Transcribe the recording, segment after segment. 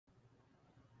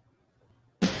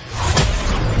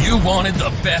You wanted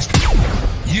the best.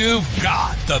 You've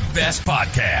got the best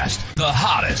podcast, the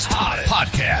hottest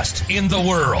podcast in the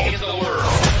world.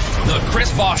 The Chris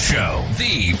Voss Show,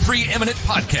 the preeminent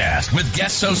podcast with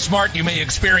guests so smart you may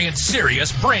experience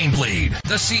serious brain bleed.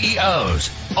 The CEOs,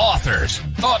 authors,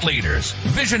 thought leaders,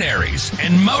 visionaries,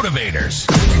 and motivators.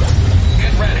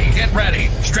 Get ready.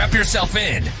 Strap yourself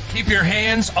in. Keep your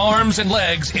hands, arms, and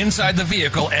legs inside the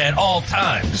vehicle at all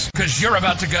times, because you're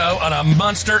about to go on a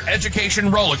monster education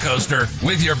roller coaster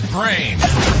with your brain.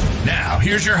 Now,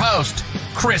 here's your host,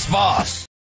 Chris Voss.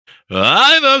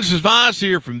 Hi, folks. Chris Voss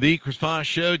here from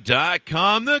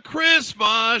thechrisvossshow.com. The Chris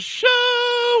Voss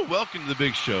Show. Welcome to the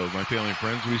big show, my family and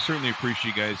friends. We certainly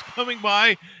appreciate you guys coming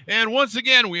by. And once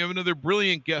again, we have another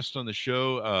brilliant guest on the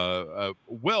show,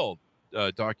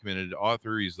 documented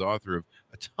author. He's the author of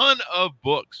a ton of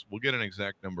books. We'll get an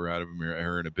exact number out of him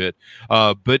here in a bit.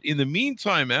 But in the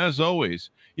meantime, as always,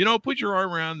 put your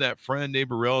arm around that friend,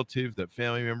 neighbor, relative, that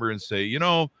family member and say,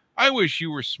 I wish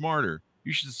you were smarter.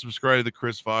 You should subscribe to the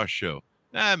Chris Voss Show.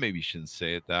 Maybe you shouldn't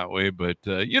say it that way, but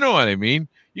you know what I mean.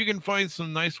 You can find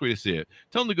some nice way to say it.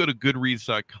 Tell them to go to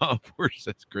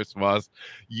goodreads.com/Chris Voss,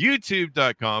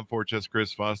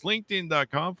 youtube.com/Chris Voss,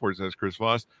 linkedin.com/Chris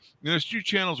Voss. There's 2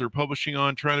 channels we're publishing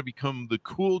on, trying to become the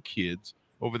cool kids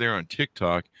over there on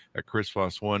TikTok at Chris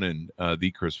Voss 1 and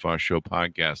the Chris Voss Show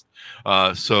podcast.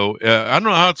 So I don't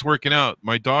know how it's working out.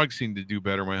 My dogs seem to do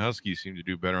better. My huskies seem to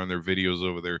do better on their videos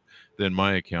over there than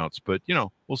my accounts. But,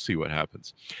 we'll see what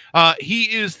happens.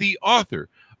 He is the author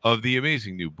of the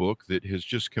amazing new book that has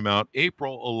just come out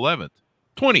April 11th,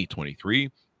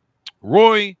 2023.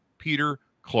 Roy Peter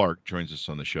Clark joins us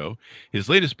on the show. His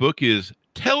latest book is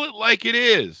Tell It Like It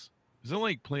Is. Is it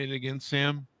like Playing It Again,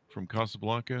 Sam, from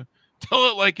Casablanca?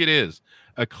 Tell It Like It Is.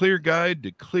 A clear guide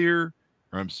to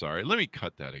let me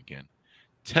cut that again.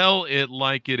 Tell It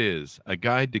Like It Is. A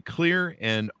guide to clear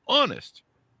and honest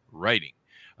writing.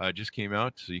 Just came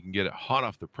out, so you can get it hot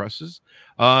off the presses.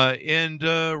 And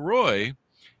Roy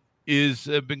is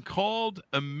been called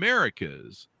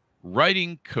America's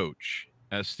writing coach.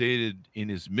 As stated in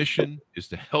his mission is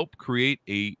to help create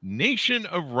a nation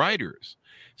of writers.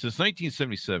 Since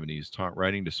 1977, he's taught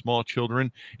writing to small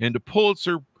children and to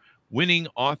Pulitzer-winning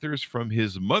authors from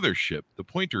his mothership, the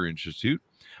Poynter Institute,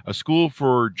 a school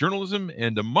for journalism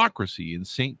and democracy in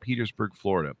St. Petersburg,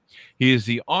 Florida. He is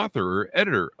the author or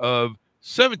editor of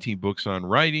 17 books on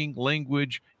writing,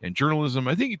 language, and journalism.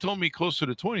 I think he told me closer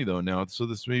to 20, though, now, so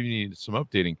this maybe needs some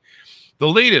updating. The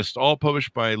latest, all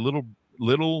published by Little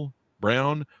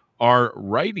Brown, are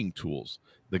writing tools.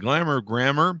 The Glamour of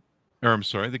Grammar. I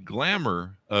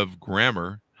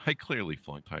clearly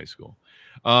flunked high school.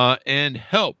 And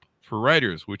Help for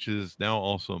Writers, which is now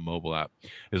also a mobile app.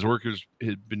 His work has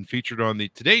been featured on the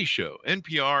Today Show,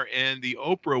 NPR, and the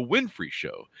Oprah Winfrey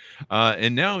Show.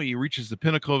 And now he reaches the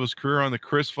pinnacle of his career on the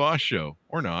Chris Voss Show.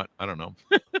 Or not, I don't know.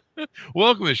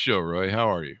 Welcome to the show, Roy.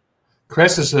 How are you?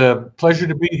 Chris, it's a pleasure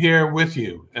to be here with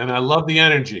you, and I love the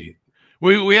energy.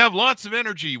 We have lots of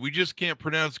energy. We just can't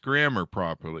pronounce grammar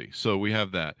properly, so we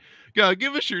have that. Yeah,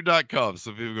 give us your .com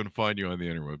so people are going to find you on the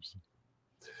interwebs.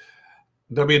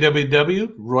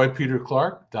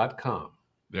 www.roypeterclark.com.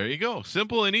 There you go.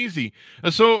 Simple and easy.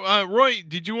 So, Roy,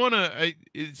 did you want to,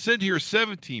 it said here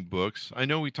 17 books. I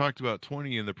know we talked about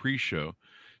 20 in the pre-show.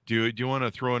 Do you want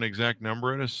to throw an exact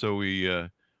number at us so we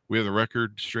have the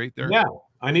record straight there? Yeah,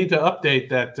 I need to update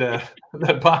that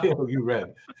that bio you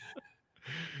read.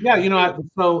 Yeah,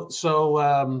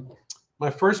 my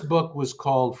first book was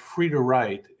called Free to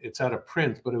Write. It's out of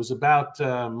print, but it was about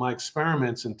my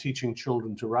experiments in teaching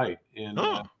children to write in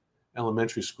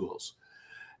elementary schools.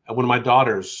 When my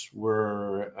daughters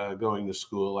were going to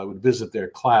school, I would visit their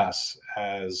class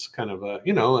as kind of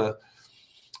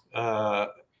a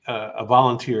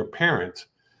volunteer parent.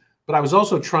 But I was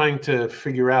also trying to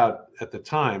figure out at the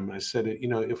time, I said,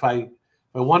 if I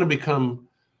want to become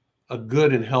a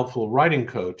good and helpful writing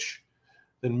coach,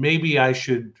 then maybe I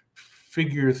should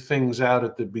figure things out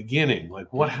at the beginning,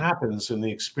 like what happens in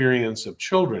the experience of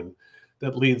children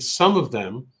that leads some of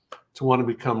them to want to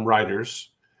become writers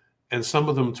and some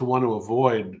of them to want to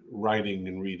avoid writing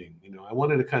and reading. I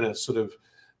wanted to kind of sort of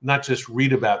not just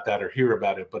read about that or hear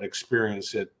about it, but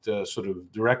experience it sort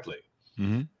of directly.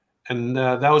 Mm-hmm. And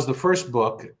that was the first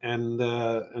book. And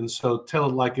so Tell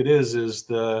It Like It is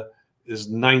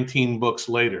 19 books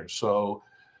later. So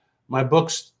my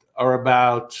books are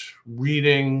about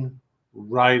reading,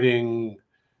 writing,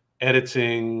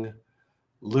 editing,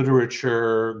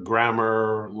 literature,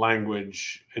 grammar,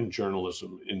 language, and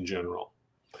journalism in general.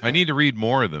 I need to read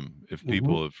more of them if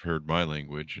people Mhm. have heard my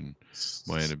language and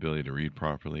my inability to read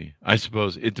properly. I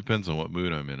suppose it depends on what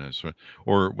mood I'm in,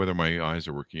 or whether my eyes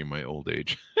are working in my old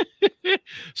age.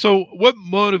 So, what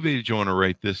motivated you on to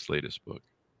write this latest book?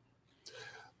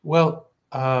 Well,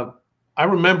 I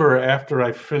remember after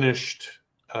I finished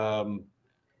um,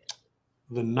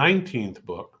 the 19th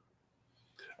book.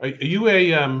 Are you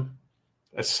a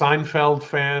Seinfeld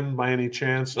fan by any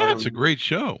chance? I Yeah, it's don't a know. great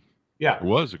show. Yeah. It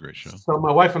was a great show. So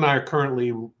my wife and I are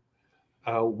currently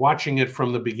watching it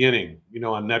from the beginning,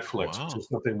 on Netflix, which Wow. is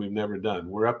something we've never done.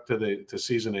 We're up to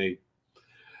season 8,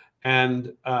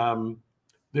 and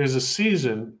there's a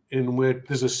season in which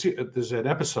there's an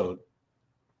episode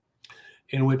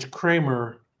in which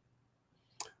Kramer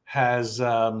has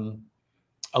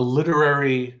a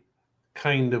literary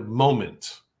kind of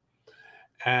moment,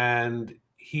 and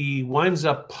he winds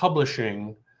up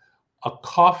publishing a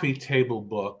coffee table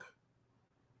book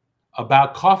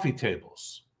about coffee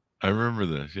tables. I remember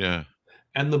this. Yeah.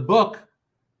 And the book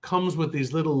comes with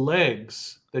these little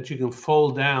legs that you can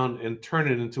fold down and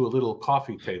turn it into a little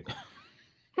coffee table.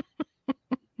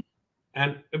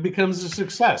 And it becomes a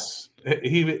success.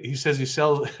 He says he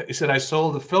said, I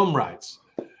sold the film rights.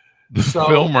 The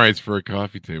film rights for a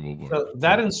coffee table book. So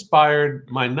that inspired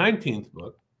my 19th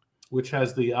book, which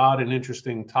has the odd and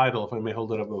interesting title, if I may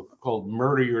hold it up, called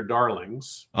Murder Your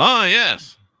Darlings. Ah,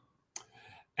 yes.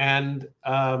 And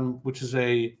which is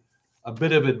a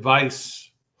bit of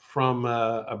advice from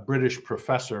a British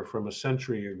professor from a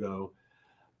century ago.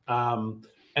 And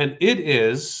it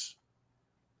is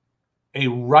a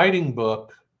writing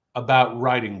book about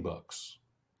writing books.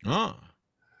 Ah.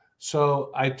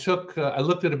 So I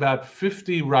looked at about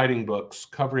 50 writing books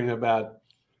covering about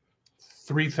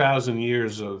 3,000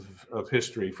 years of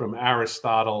history, from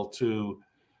Aristotle to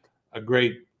a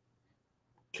great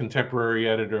contemporary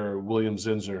editor, William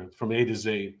Zinsser, from A to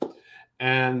Z.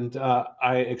 And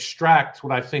I extract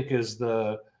what I think is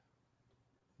the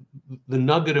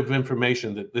nugget of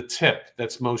information, the tip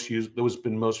that was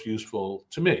been most useful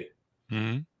to me.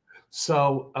 Mm-hmm.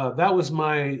 So that was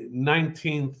my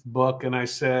 19th book, and I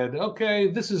said,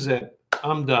 okay, this is it.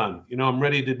 I'm done. I'm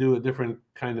ready to do a different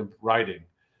kind of writing.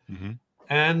 Mm-hmm.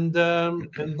 And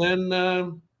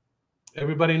then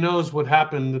everybody knows what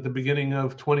happened at the beginning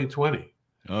of 2020.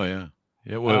 Oh yeah,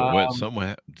 yeah. What?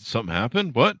 Something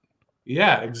happened? What?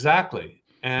 Yeah, exactly.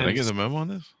 And Did I get the memo on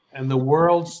this? And the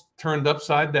world's turned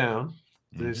upside down.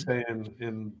 Mm-hmm. They say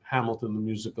in Hamilton the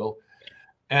musical,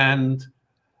 and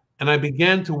I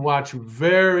began to watch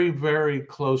very, very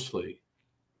closely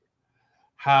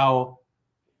how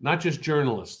not just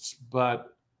journalists,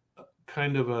 but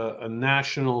kind of a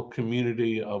national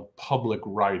community of public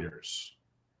writers,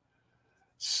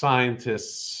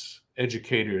 scientists,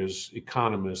 educators,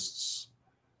 economists,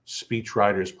 speech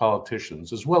writers,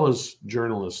 politicians, as well as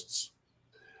journalists,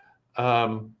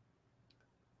 were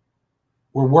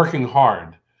working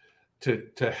hard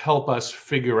to help us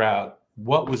figure out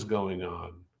what was going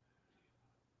on,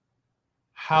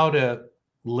 how to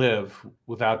live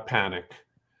without panic,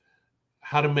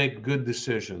 how to make good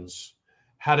decisions,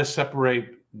 how to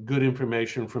separate good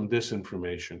information from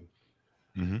disinformation.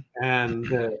 Mm-hmm.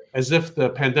 And as if the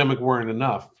pandemic weren't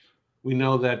enough, we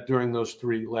know that during those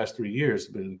last 3 years,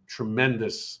 there's been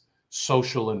tremendous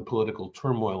social and political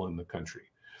turmoil in the country.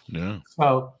 Yeah.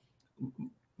 So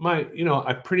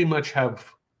I pretty much have,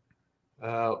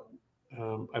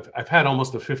 I've had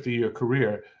almost a 50-year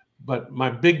career, but my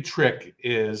big trick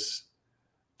is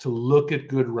to look at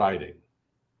good writing,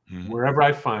 mm-hmm. wherever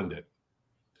I find it,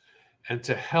 and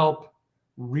to help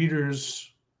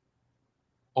readers,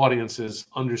 audiences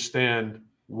understand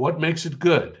what makes it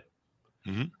good,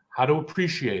 mm-hmm. how to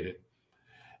appreciate it,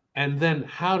 and then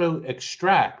how to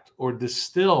extract or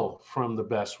distill from the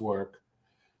best work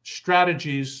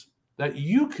strategies that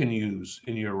you can use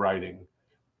in your writing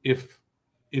if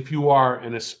you are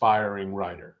an aspiring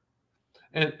writer.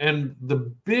 And the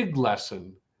big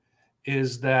lesson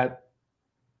is that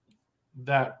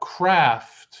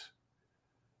craft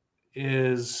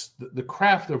is the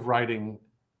craft of writing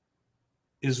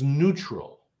is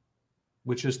neutral,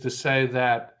 which is to say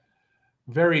that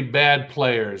very bad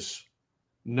players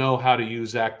know how to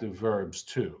use active verbs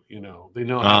too. They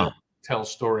know how to tell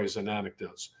stories and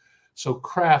anecdotes. So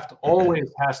craft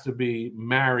always has to be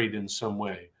married in some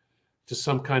way to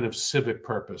some kind of civic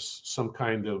purpose, some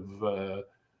kind of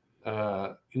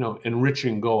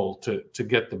enriching goal to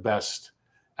get the best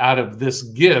out of this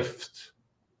gift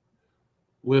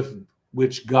with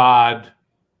which God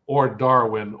or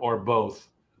Darwin or both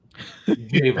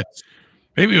gave us.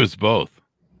 Maybe it was both.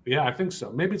 Yeah, I think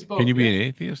so. Maybe it's both. Can you be yeah. an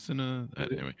atheist and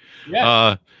anyway?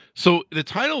 Yeah. So the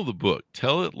title of the book,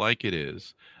 "Tell It Like It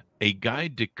Is: A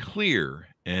Guide to Clear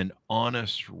and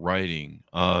Honest Writing."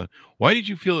 Why did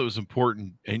you feel it was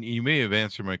important? And you may have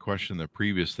answered my question in the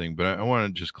previous thing, but I want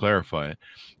to just clarify it.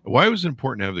 Why was it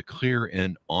important to have the clear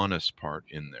and honest part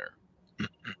in there?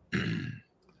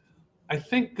 I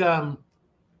think, but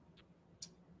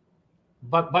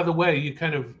by the way, you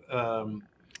kind of,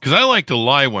 Because I like to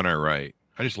lie when I write.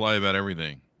 I just lie about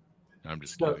everything. I'm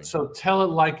just kidding. so Tell It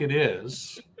Like It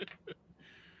is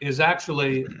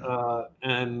actually,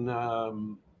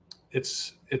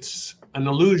 it's an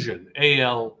allusion,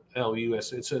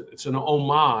 ALLUS. It's an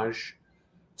homage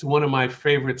to one of my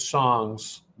favorite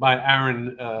songs by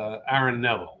Aaron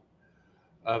Neville,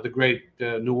 the great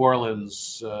New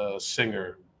Orleans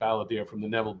singer, balladeer from the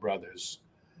Neville Brothers.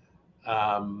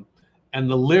 And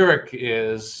the lyric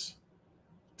is,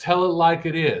 "Tell it like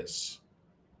it is."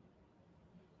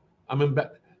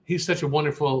 He's such a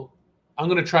wonderful. I'm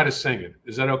going to try to sing it.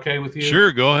 Is that okay with you?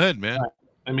 Sure, go ahead, man.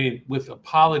 I mean, with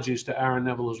apologies to Aaron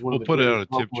Neville, who's one of the greatest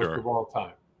vocalists of all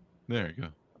time. There you go.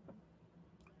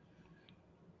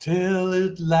 Tell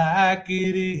it like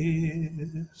it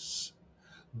is.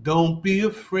 Don't be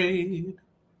afraid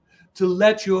to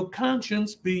let your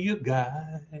conscience be your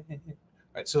guide. All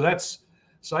right, so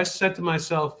I said to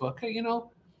myself, okay,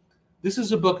 this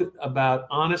is a book about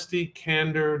honesty,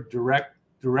 candor,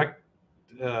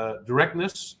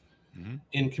 directness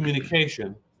in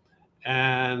communication.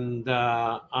 And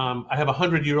I have a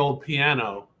 100-year-old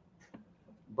piano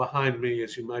behind me,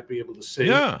 as you might be able to see.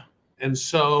 Yeah. And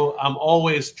so I'm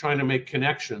always trying to make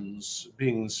connections,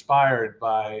 being inspired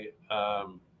by,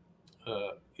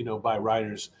 by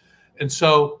writers. And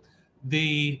so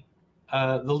the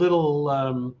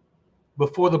little,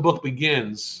 before the book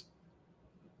begins,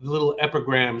 the little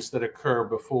epigrams that occur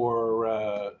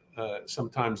before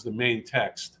sometimes the main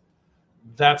text,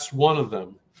 that's one of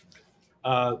them.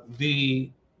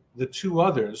 The two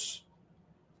others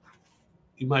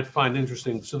you might find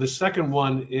interesting. So the second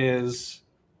one is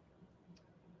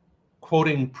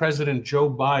quoting President Joe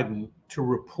Biden to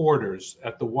reporters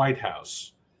at the White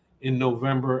House in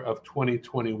November of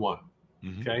 2021,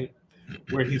 okay,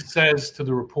 where he says to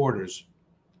the reporters,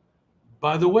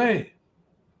 "By the way,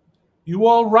 you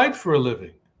all write for a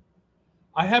living.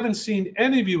 I haven't seen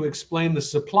any of you explain the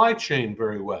supply chain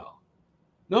very well.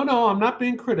 No, I'm not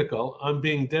being critical. I'm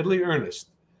being deadly earnest.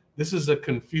 This is a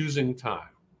confusing time."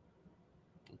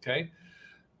 Okay?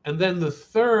 And then the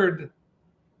third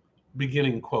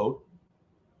beginning quote,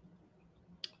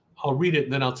 I'll read it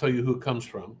and then I'll tell you who it comes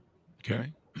from.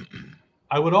 Okay.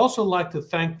 "I would also like to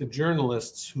thank the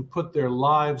journalists who put their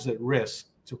lives at risk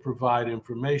to provide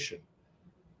information.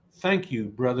 Thank you,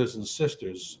 brothers and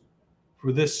sisters,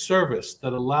 for this service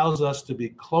that allows us to be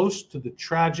close to the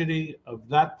tragedy of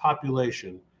that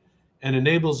population and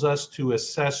enables us to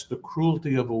assess the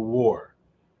cruelty of a war.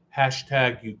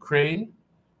 Hashtag Ukraine,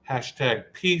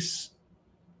 hashtag peace.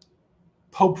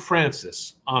 Pope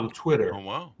Francis on Twitter, Oh,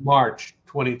 wow. March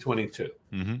 2022.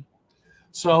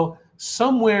 So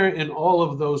somewhere in all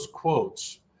of those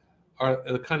quotes are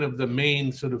kind of the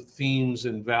main sort of themes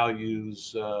and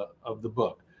values of the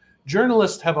book.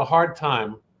 Journalists have a hard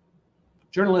time.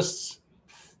 Journalists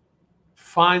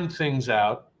find things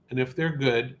out, and if they're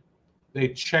good, they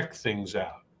check things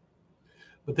out.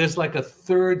 But there's like a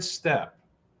third step.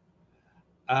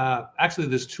 Actually,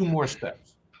 there's two more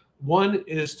steps. One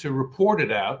is to report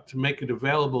it out, to make it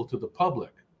available to the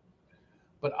public.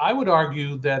 But I would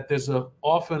argue that there's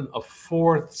often a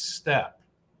fourth step.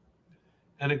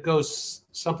 And it goes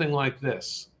something like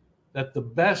this, that the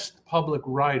best public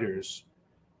writers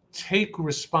take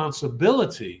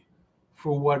responsibility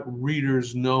for what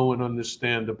readers know and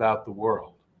understand about the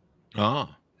world.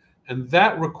 And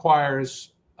that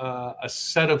requires a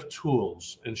set of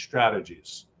tools and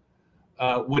strategies,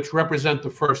 which represent the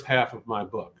first half of my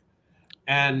book.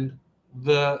 And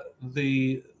the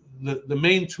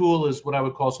main tool is what I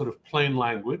would call sort of plain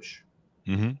language.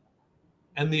 And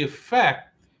the effect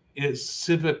is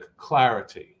civic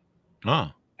clarity.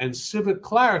 And civic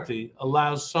clarity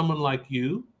allows someone like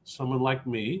you, someone like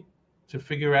me, to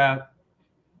figure out,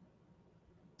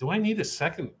 do I need a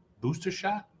second booster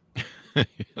shot? There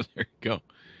you go.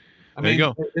 I mean,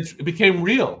 it became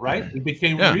real, right? It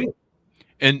became real.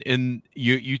 And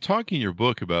you talk in your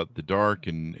book about the dark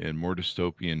and more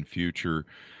dystopian future,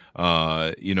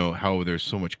 how there's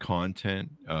so much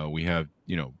content. We have,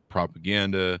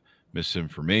 propaganda,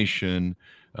 misinformation,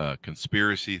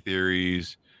 conspiracy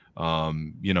theories.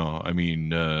 Everybody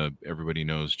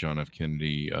knows John F.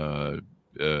 Kennedy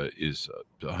is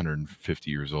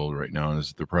 150 years old right now and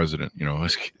is the president,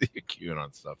 is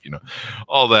QAnon stuff,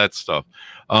 all that stuff.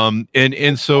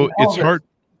 And so it's hard.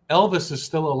 Elvis is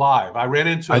still alive. I ran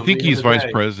into him. I think he's vice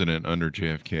president under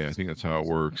JFK. I think that's how it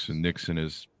works. And Nixon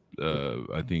is,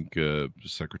 I think,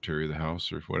 Secretary of the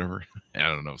House or whatever. I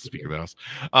don't know, Speaker of the House.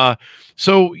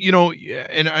 So,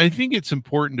 and I think it's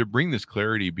important to bring this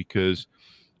clarity because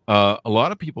a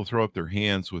lot of people throw up their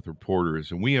hands with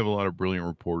reporters, and we have a lot of brilliant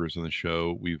reporters on the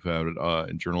show. We've had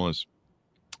and journalists.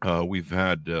 We've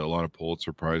had a lot of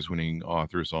Pulitzer Prize winning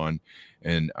authors on,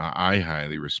 and I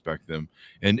highly respect them.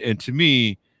 And to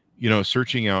me,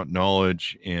 searching out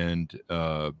knowledge and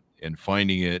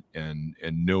finding it and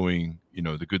knowing,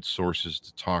 the good sources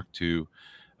to talk to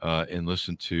and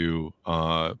listen to,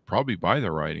 probably by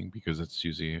their writing, because that's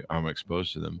usually I'm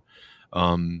exposed to them,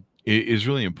 is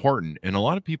really important. And a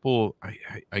lot of people,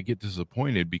 I get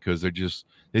disappointed because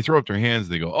they throw up their hands.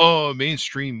 They go, "Oh,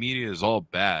 mainstream media is all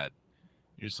bad."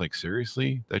 You're just like,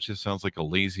 seriously? That just sounds like a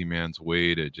lazy man's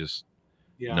way to just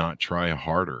not try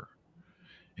harder.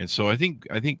 And so I think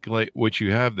like what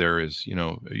you have there is,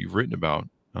 you've written about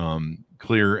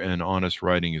clear and honest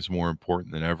writing is more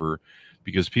important than ever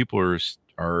because people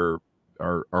are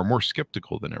more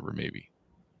skeptical than ever, maybe.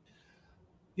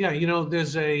 Yeah,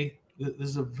 there's a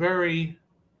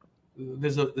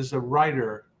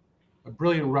writer, a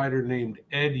brilliant writer named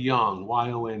Ed Yong,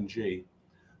 Y-O-N-G,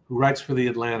 who writes for The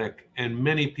Atlantic, and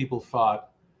many people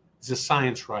thought he's a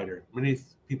science writer. Many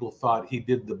people thought he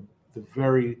did the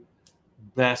very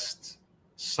best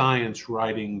science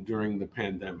writing during the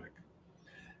pandemic.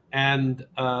 And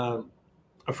a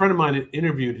friend of mine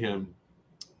interviewed him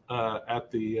at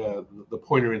the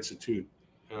Poynter Institute,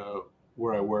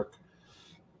 where I work.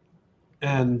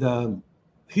 And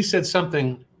he said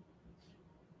something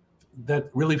that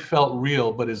really felt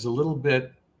real, but is a little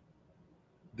bit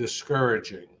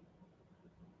discouraging,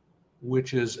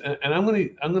 which is, and I'm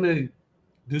going to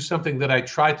do something that I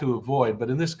try to avoid, but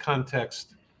in this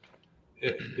context,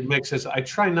 it makes sense. I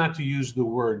try not to use the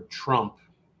word Trump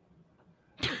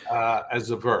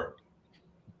as a verb.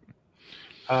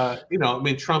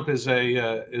 Trump is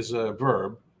a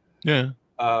verb. Yeah.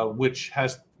 Which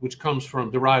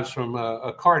derives from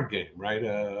a card game, right?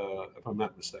 If I'm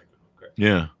not mistaken. Okay.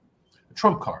 Yeah. A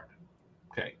trump card.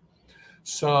 Okay.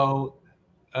 So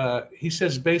he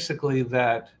says basically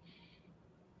that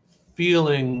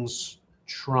feelings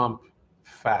trump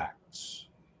facts.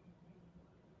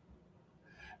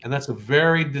 And that's a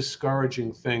very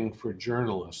discouraging thing for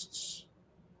journalists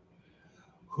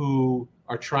who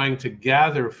are trying to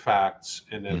gather facts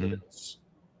and evidence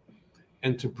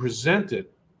and to present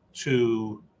it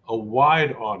to a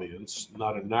wide audience,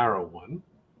 not a narrow one,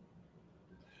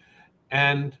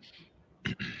 and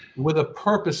with a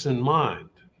purpose in mind.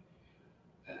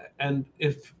 And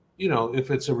if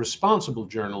it's a responsible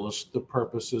journalist, the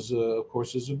purpose is, of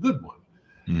course, is a good one.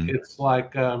 It's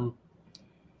like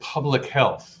public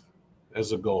health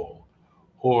as a goal,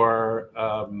 or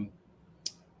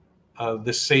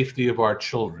the safety of our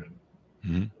children.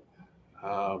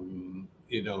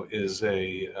 Is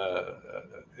a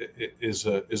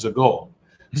goal.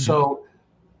 So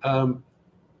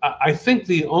I think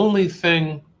the only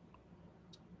thing,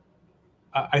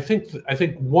 I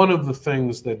think one of the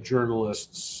things that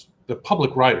journalists, the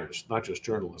public writers, not just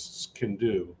journalists, can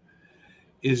do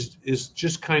is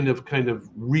just kind of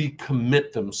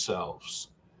recommit themselves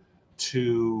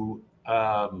to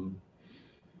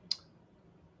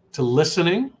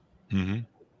listening,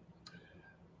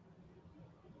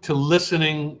 to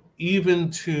listening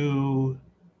even to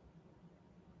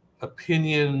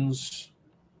opinions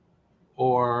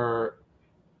or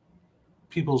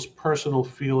people's personal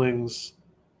feelings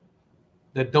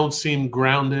that don't seem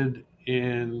grounded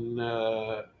in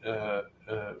the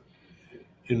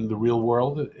real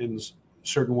world in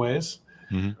certain ways.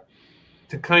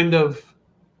 To kind of,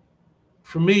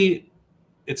 for me,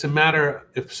 it's a matter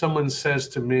if someone says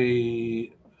to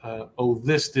me, "Oh,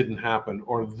 this didn't happen,"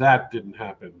 or "that didn't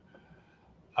happen,"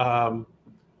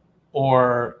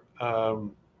 or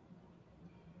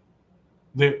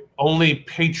the only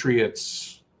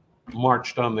patriots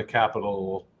marched on the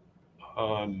Capitol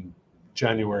on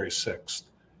January 6th.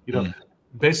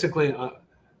 Basically,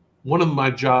 one of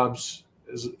my jobs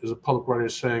as a public writer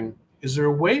is saying, is there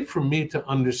a way for me to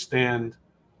understand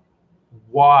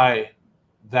why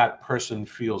that person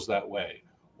feels that way,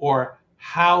 or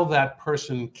how that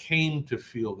person came to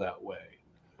feel that way,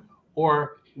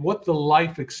 or what the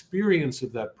life experience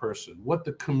of that person, what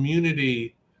the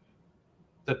community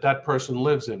that person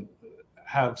lives in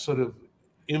have sort of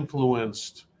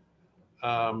influenced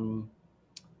a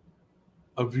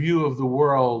view of the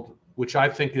world which I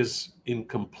think is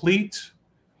incomplete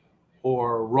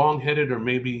or wrong-headed or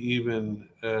maybe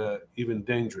even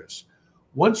dangerous.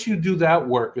 Once you do that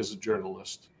work as a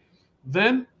journalist,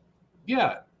 then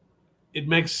yeah, it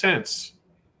makes sense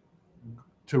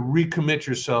to recommit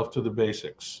yourself to the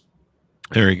basics.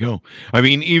 There you go. I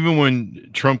mean, even when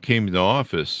Trump came into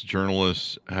office,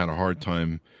 journalists had a hard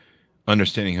time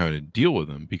understanding how to deal with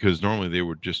him, because normally they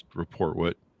would just report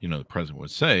what, the president would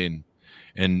say. And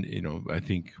I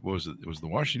think, what was it? It was the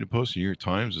Washington Post, New York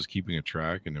Times was keeping a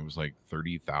track, and it was like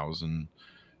 30,000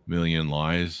 million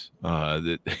lies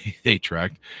that they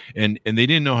tracked, and they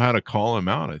didn't know how to call him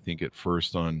out, I think, at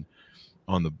first on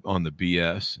the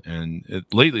BS. And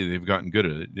lately they've gotten good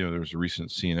at it. There was a recent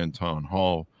CNN town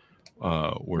hall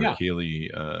where Kaylee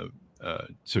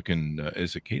took in,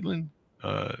 is it Caitlin?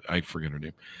 I forget her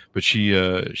name, but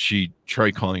she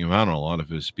tried calling him out on a lot of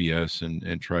his BS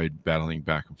and tried battling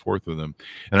back and forth with him.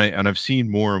 And I've seen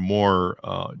more and more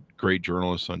great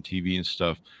journalists on TV and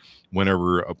stuff.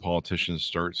 Whenever a politician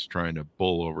starts trying to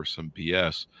bull over some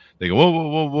BS, they go,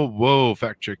 whoa,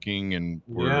 fact checking, and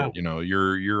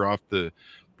you're off the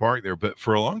park there. But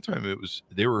for a long time,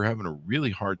 they were having a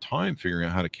really hard time figuring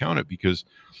out how to count it, because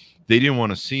they didn't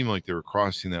want to seem like they were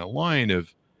crossing that line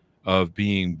of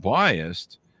being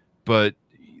biased, but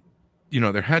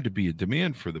there had to be a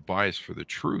demand for the bias for the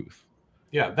truth.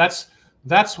 Yeah, that's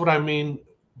what I mean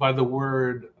by the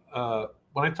word,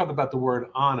 when I talk about the word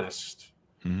honest.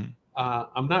 Mm-hmm.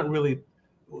 I'm not really,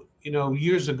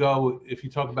 years ago, if you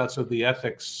talk about sort of the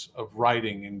ethics of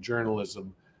writing in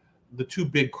journalism, the two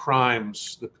big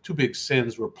crimes, the two big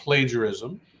sins were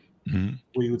plagiarism, mm-hmm.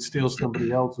 where you would steal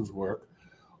somebody else's work,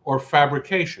 or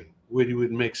fabrication, where you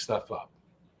would make stuff up.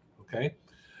 Okay,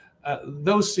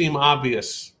 those seem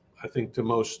obvious, I think, to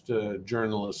most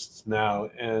journalists now,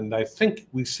 and I think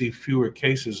we see fewer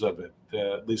cases of it,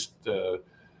 at least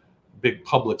big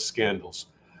public scandals.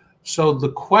 So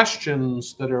the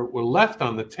questions that were left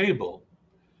on the table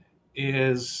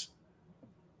is,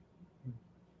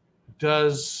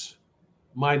 does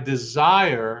my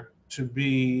desire to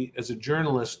be, as a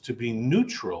journalist, to be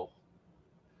neutral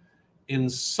in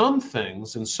some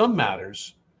things, in some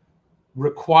matters,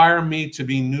 require me to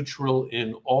be neutral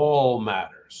in all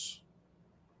matters?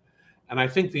 And I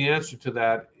think the answer to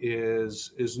that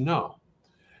is no.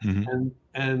 Mm-hmm.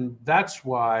 And that's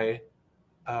why,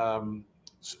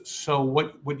 so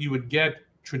what you would get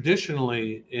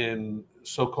traditionally in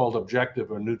so-called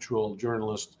objective or neutral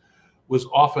journalists was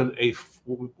often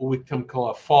what we can call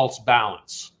a false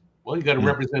balance. Well, you got to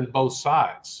represent both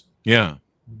sides. Yeah.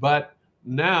 But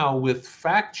now, with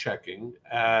fact checking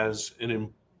as an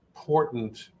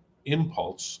important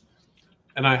impulse,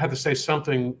 and I had to say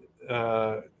something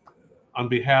on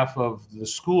behalf of the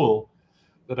school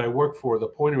that I work for, the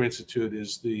Poynter Institute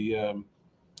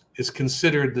is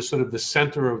considered the sort of the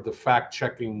center of the fact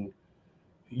checking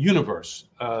universe,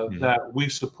 that we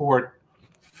support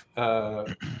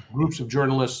groups of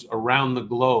journalists around the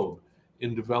globe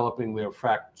in developing their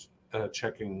fact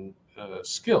checking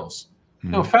skills.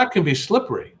 Now, fact can be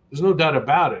slippery. There's no doubt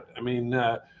about it. I mean,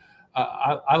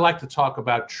 I like to talk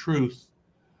about truth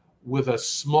with a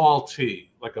small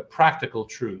t, like a practical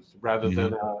truth, rather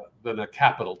than a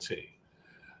capital T.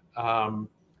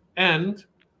 And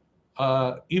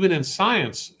even in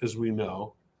science, as we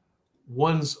know,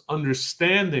 one's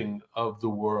understanding of the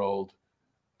world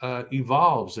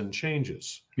evolves and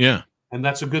changes. Yeah. And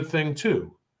that's a good thing,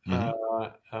 too.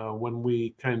 When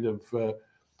we kind of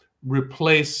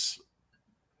replace,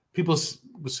 people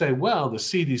would say, well, the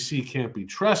CDC can't be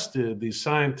trusted. These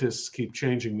scientists keep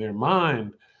changing their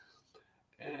mind.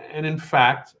 And in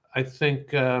fact, I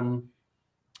think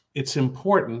it's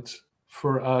important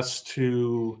for us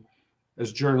to,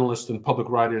 as journalists and public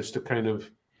writers, to kind of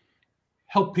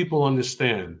help people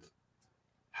understand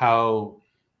how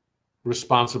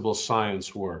responsible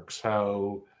science works,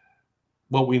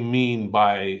 what we mean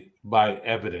by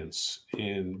evidence,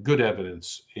 good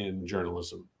evidence in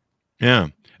journalism. Yeah.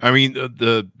 I mean,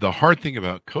 the hard thing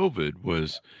about COVID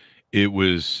was, it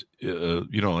was,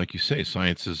 like you say,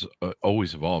 science is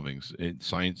always evolving.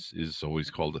 Science is always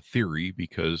called a theory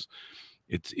because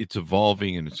it's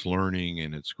evolving and it's learning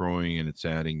and it's growing and it's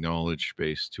adding knowledge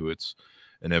base to its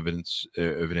and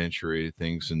evidentiary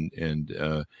things, and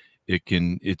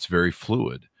it's very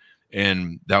fluid.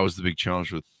 And that was the big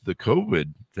challenge with the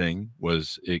COVID thing,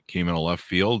 was it came in a left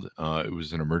field. It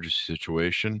was an emergency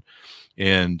situation,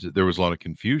 and there was a lot of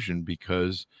confusion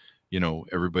because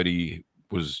everybody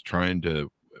was trying to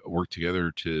work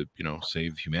together to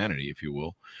save humanity, if you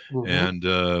will, and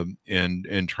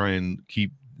try and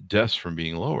keep deaths from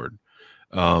being lowered.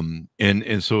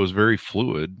 And so it was very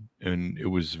fluid and it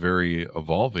was very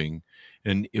evolving.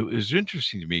 And it was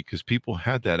interesting to me because people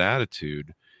had that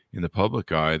attitude in the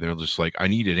public eye. They're just like, I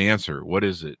need an answer. What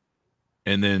is it?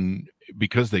 And then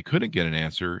because they couldn't get an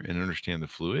answer and understand the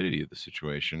fluidity of the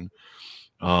situation,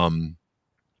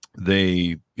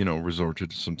 they,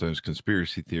 resorted to sometimes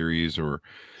conspiracy theories or,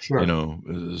 Sure.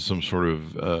 some sort of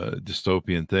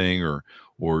dystopian thing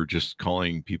or just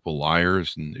calling people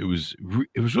liars. And it was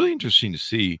really interesting to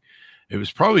see. It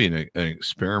was probably an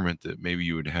experiment that maybe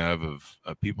you would have of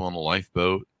people on a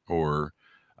lifeboat, or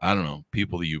I don't know,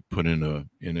 people that you put in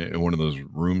one of those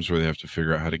rooms where they have to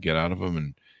figure out how to get out of them,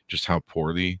 and just how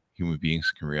poorly human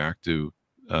beings can react to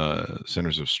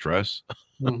centers of stress.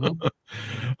 Mhm.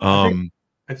 um,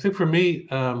 I think for me,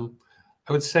 I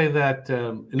would say that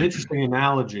an interesting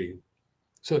analogy.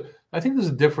 So I think there's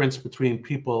a difference between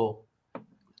people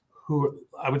who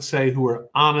I would say who are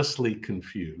honestly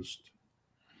confused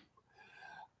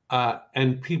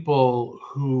and people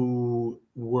who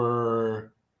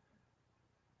were,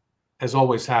 as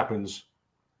always happens,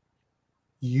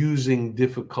 using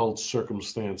difficult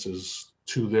circumstances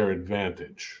to their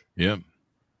advantage, yeah.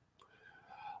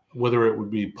 whether it would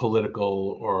be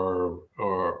political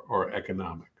or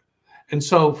economic. And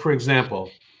so, for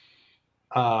example,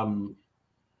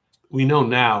 we know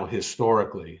now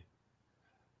historically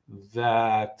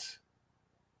that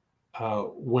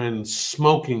when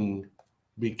smoking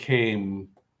became,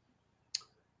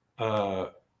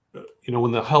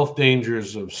 when the health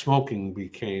dangers of smoking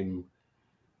became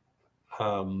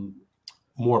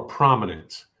more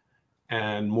prominent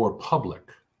and more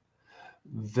public,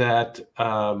 that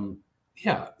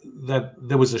that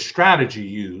there was a strategy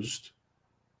used,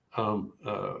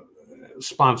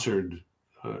 sponsored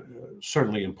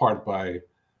certainly in part by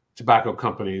tobacco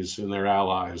companies and their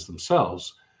allies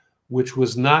themselves, which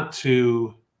was not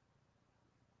to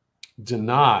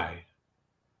deny,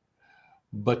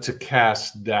 but to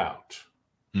cast doubt.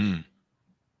 Mm.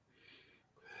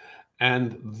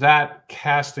 And that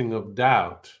casting of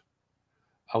doubt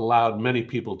allowed many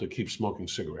people to keep smoking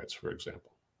cigarettes, for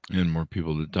example. And more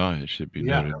people to die, it should be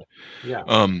noted. Yeah.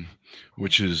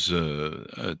 Which is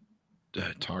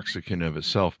toxic in of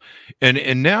itself.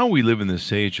 And now we live in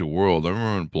this age of world. I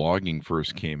remember when blogging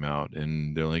first came out,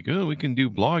 and they're like, "Oh, we can do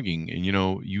blogging." And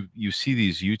you see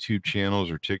these YouTube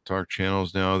channels or TikTok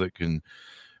channels now that can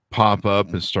pop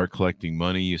up and start collecting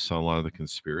money. You saw a lot of the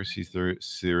conspiracy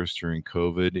theorists during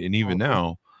COVID, and even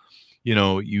now,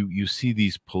 you see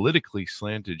these politically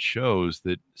slanted shows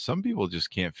that some people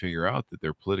just can't figure out that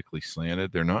they're politically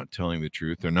slanted. They're not telling the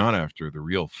truth. They're not after the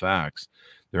real facts.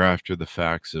 They're after the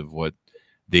facts of what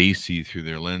they see through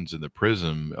their lens of the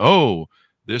prism. Oh,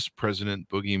 this president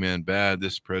boogeyman bad,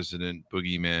 this president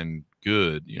boogeyman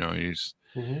good.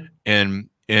 Mm-hmm.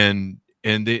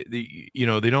 And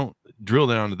they don't drill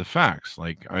down to the facts.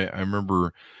 Like I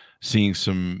remember seeing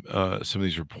some of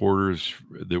these reporters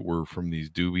that were from these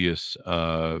dubious,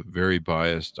 very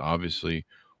biased, obviously,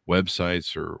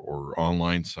 websites or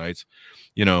online sites,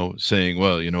 saying,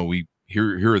 well, we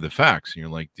here are the facts. And you're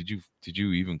like, did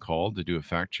you even call to do a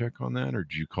fact check on that, or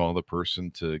did you call the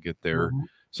person to get their Mm-hmm.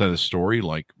 side of the story?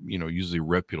 Like, usually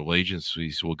reputable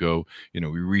agencies will go, we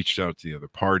reached out to the other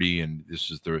party and this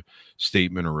is the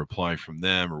statement or reply from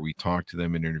them, or we talked to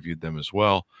them and interviewed them as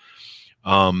well.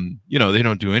 They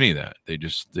don't do any of that. They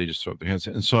just throw up their hands.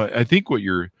 And so I think what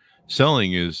you're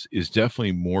selling is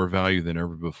definitely more value than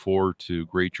ever before to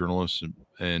great journalists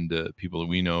and people that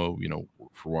we know,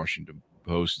 for Washington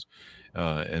Post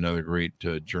and other great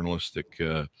journalistic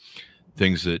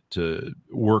things that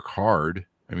work hard.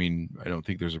 I mean, I don't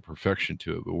think there's a perfection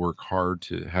to it, but work hard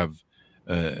to have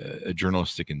a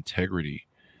journalistic integrity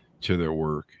to their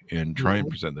work and try and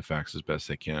present the facts as best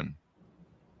they can.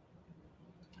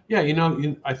 Yeah,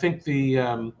 I think the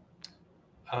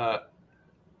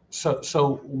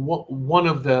one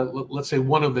of the, let's say,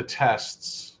 one of the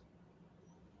tests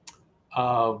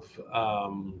of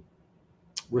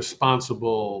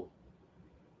responsible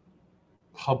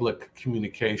public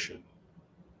communication,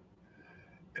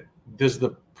 does the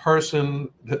person,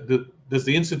 does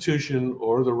the institution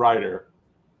or the writer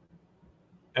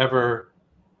ever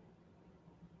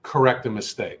correct a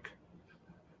mistake?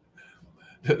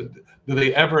 Do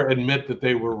they ever admit that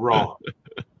they were wrong?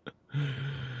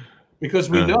 Because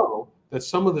we know that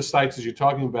some of the sites that you're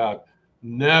talking about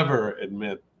never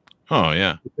admit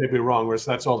that they'd be wrong, whereas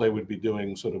that's all they would be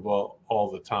doing sort of all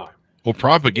the time. Well,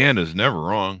 propaganda is never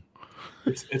wrong.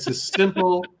 It's a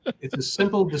simple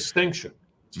distinction.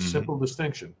 It's a simple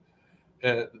distinction.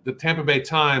 The Tampa Bay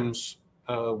Times,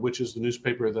 which is the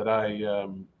newspaper that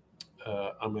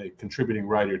I'm a contributing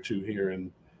writer to here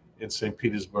in in St.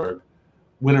 Petersburg,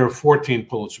 winner of 14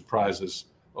 Pulitzer Prizes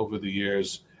over the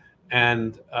years.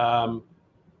 And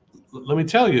let me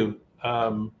tell you,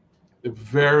 they're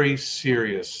very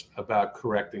serious about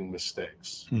correcting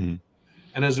mistakes. Mm-hmm.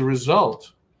 And as a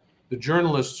result, the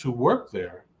journalists who work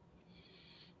there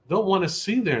don't want to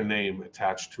see their name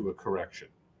attached to a correction.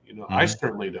 I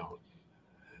certainly don't.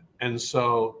 And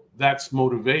so that's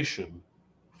motivation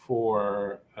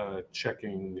for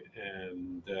checking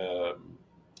and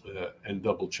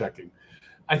double checking.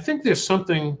 I think there's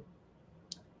something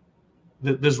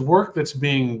there's work that's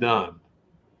being done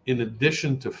in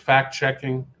addition to fact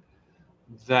checking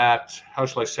that, how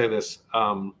shall I say this?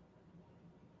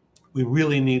 We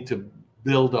really need to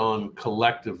build on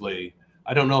collectively.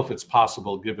 I don't know if it's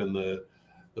possible given the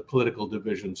political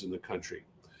divisions in the country,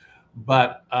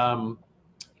 but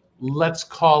let's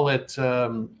call it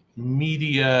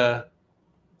media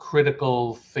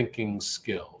critical thinking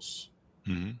skills.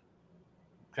 Mm-hmm.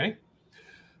 Okay.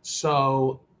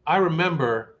 So I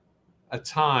remember a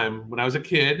time when I was a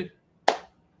kid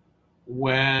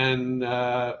when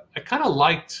I kind of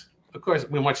liked, of course,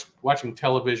 we watching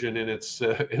television in its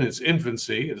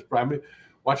infancy, it's probably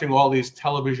watching all these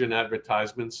television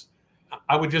advertisements.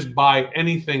 I would just buy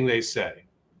anything they say.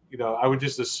 I would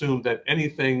just assume that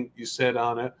anything you said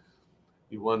on it,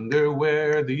 you wonder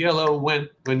where the yellow went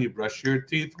when you brush your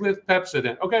teeth with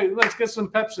Pepsodent. Okay, let's get some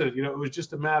Pepsodent. It was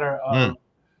just a matter of,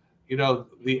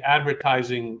 the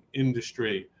advertising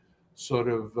industry sort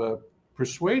of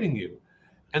persuading you.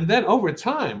 And then over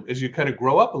time, as you kind of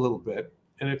grow up a little bit,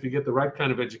 and if you get the right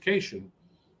kind of education,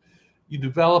 you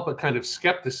develop a kind of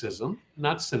skepticism,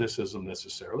 not cynicism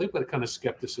necessarily, but a kind of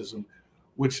skepticism,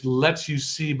 which lets you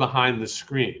see behind the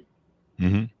screen,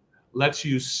 lets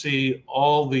you see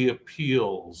all the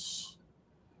appeals,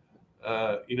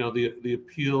 the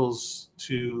appeals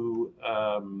to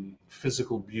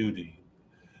physical beauty,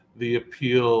 the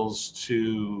appeals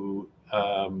to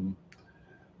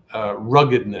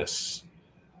ruggedness,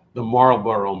 the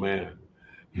Marlboro Man,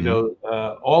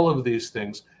 all of these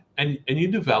things. And you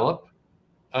develop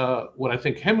what I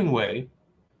think Hemingway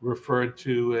referred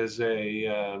to as a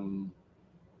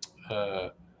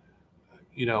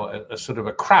sort of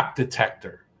a crap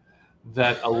detector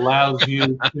that allows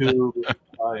you to,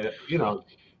 you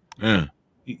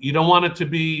don't want it to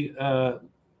be,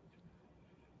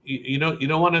 you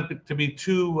don't want it to be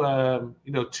too,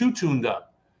 too tuned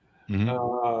up,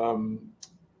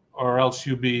 or else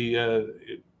you'd be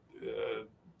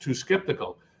too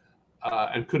skeptical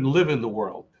and couldn't live in the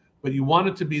world. But you want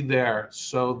it to be there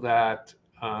so that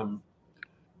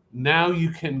now you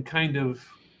can kind of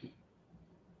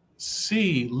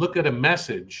look at a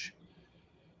message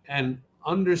and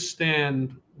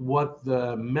understand what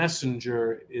the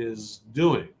messenger is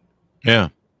doing. Yeah.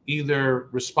 Either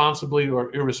responsibly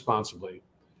or irresponsibly.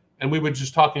 And we were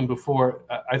just talking before,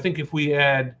 I think if we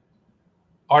add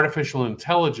artificial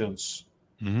intelligence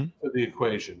to the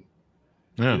equation,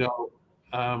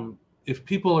 if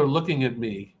people are looking at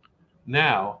me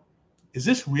now, is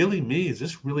this really me? Is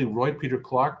this really Roy Peter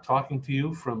Clark talking to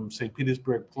you from St.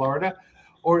 Petersburg, Florida?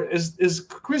 Or is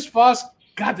Chris Voss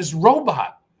got this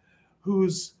robot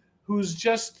who's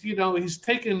just, he's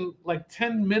taken like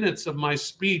 10 minutes of my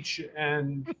speech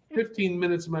and 15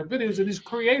 minutes of my videos, and he's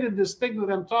created this thing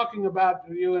that I'm talking about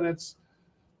to you, and it's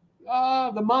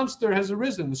the monster has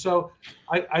arisen. So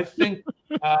I think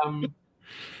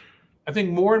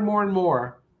more and more and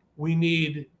more we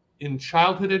need in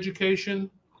childhood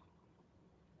education,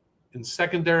 in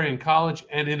secondary and college,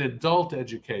 and in adult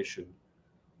education,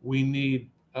 we need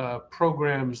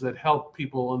programs that help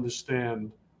people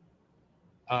understand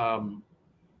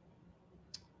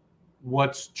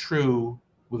what's true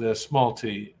with a small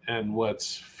t and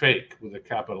what's fake with a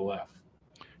capital F.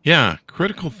 Yeah,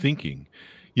 critical thinking.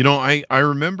 I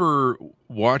remember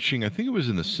watching, I think it was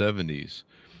in the 70s,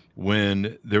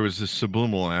 when there was this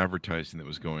subliminal advertising that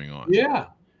was going on. Yeah.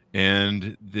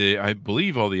 And I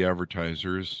believe all the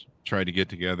advertisers tried to get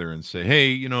together and say,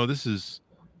 hey,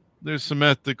 there's some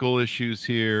ethical issues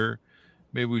here.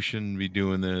 Maybe we shouldn't be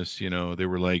doing this. They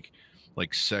were like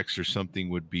sex or something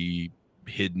would be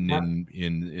hidden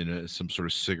in some sort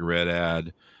of cigarette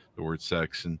ad, the word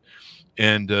sex.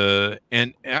 And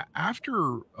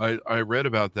after I read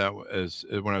about that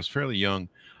when I was fairly young,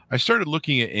 I started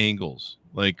looking at angles.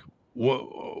 Like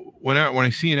when I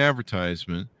see an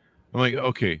advertisement, I'm like,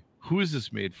 okay, who is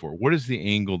this made for? What is the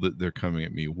angle that they're coming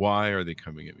at me? Why are they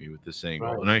coming at me with this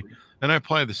angle? Right. And I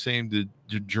apply the same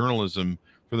to journalism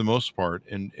for the most part,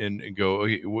 and go,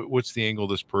 okay, what's the angle of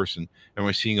this person? Am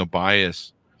I seeing a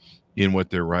bias in what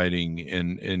they're writing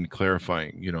and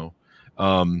clarifying?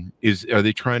 Are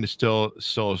they trying to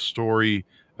sell a story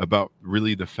about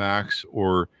really the facts,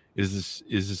 or is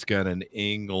this got an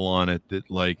angle on it that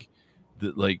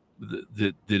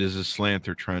is a slant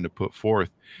they're trying to put forth?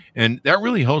 And that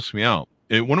really helps me out.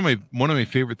 One of my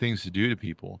favorite things to do to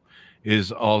people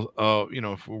is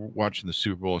if we're watching the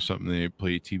Super Bowl or something, they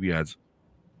play TV ads.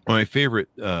 One of my favorite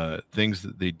things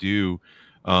that they do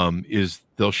is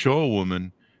they'll show a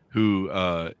woman who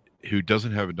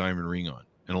doesn't have a diamond ring on,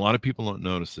 and a lot of people don't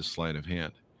notice this sleight of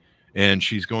hand, and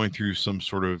she's going through some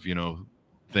sort of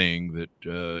thing that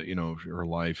her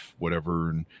life, whatever,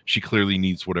 and she clearly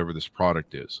needs whatever this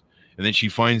product is, and then she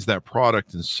finds that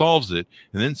product and solves it,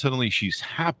 and then suddenly she's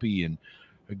happy and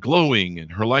glowing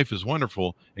and her life is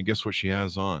wonderful, and guess what she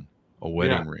has on? A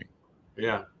wedding ring.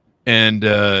 Yeah. And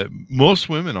most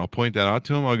women, I'll point that out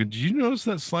to them. I'll go, did you notice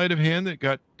that sleight of hand that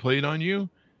got played on you?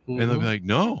 And they'll be like,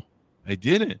 no, I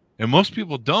didn't. And most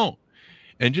people don't.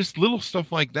 And just little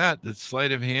stuff like that, that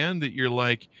sleight of hand that you're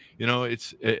like,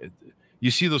 you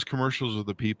see those commercials with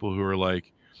the people who are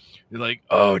like, they're like,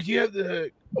 oh, do you have the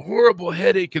horrible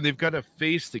headache? And they've got a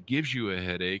face that gives you a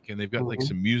headache, and they've got like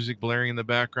some music blaring in the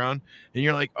background. And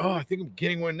you're like, oh, I think I'm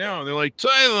getting one now. And they're like,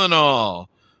 Tylenol.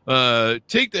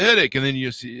 Take the headache, and then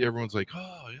you see everyone's like,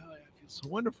 oh yeah, I feel so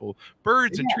wonderful,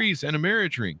 birds and trees and a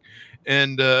marriage ring,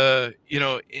 and and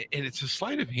it's a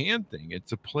sleight of hand thing.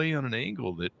 It's a play on an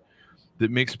angle that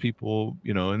makes people,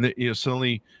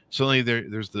 suddenly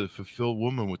there's the fulfilled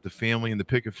woman with the family and the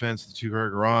picket fence, the 2-car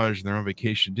garage, and they're on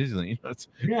vacation to Disneyland. It's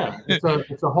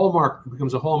a Hallmark. It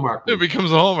becomes a Hallmark. It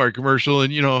becomes a Hallmark commercial,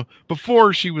 and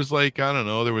before she was like, I don't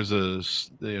know, there was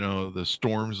the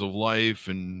storms of life,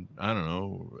 and I don't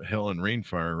know, hell and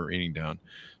rainfire raining down.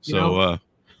 So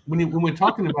when we're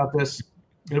talking about this,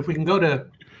 and if we can go to,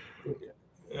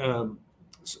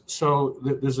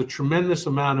 there's a tremendous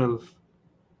amount of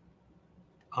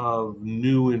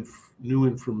new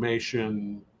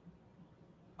information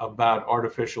about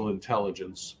artificial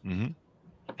intelligence,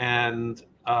 and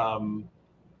I'm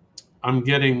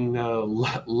getting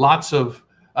lots of.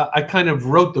 I kind of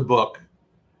wrote the book.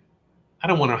 I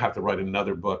don't want to have to write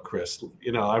another book, Chris.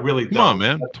 I really don't. Come on,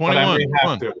 man. 21. But I may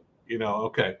have to.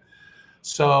 Okay.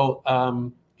 So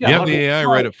you have the AI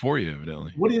write it for you,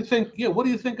 evidently. What do you think? Yeah. What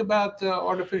do you think about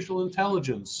artificial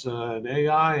intelligence and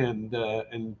AI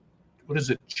and what is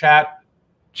it?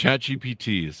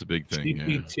 ChatGPT is the big thing.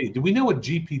 GPT. Yeah. Do we know what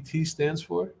GPT stands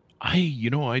for? I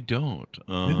don't.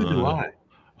 Neither do I.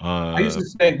 I used to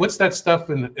say, what's that stuff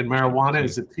in marijuana?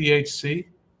 Is it THC?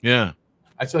 Yeah.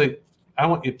 I say, I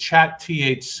want you chat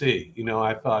THC.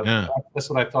 I thought that's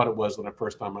what I thought it was when the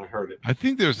first time I heard it. I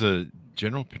think there's a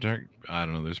general protect. I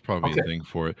don't know. There's probably a thing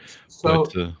for it. So,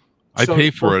 but I pay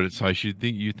for it. So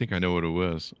you think I know what it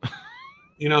was.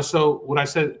 So when I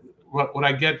said, when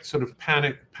I get sort of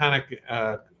panic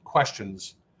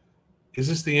questions, is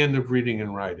this the end of reading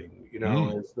and writing?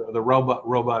 Is the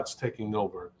robots taking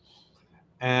over?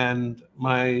 And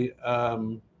my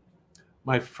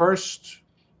first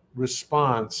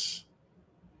response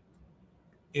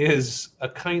is a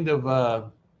kind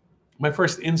of my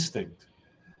first instinct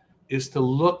is to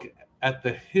look at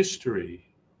the history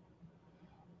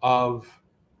of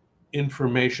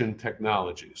information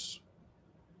technologies.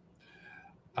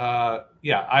 I'm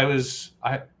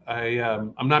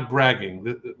not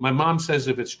bragging. My mom says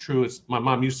if it's true, my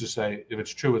mom used to say, if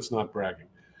it's true, it's not bragging.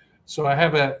 So I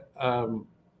have a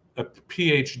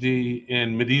PhD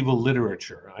in medieval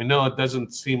literature. I know it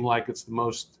doesn't seem like it's the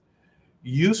most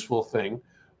useful thing,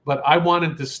 but I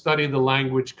wanted to study the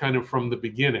language kind of from the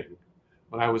beginning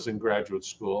when I was in graduate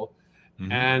school.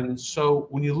 And so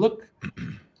when you look,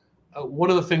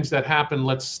 one of the things that happened,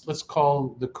 let's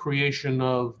call the creation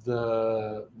of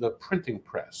the printing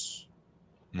press,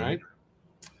 right?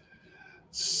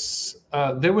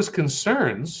 There was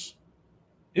concerns,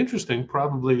 interesting,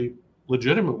 probably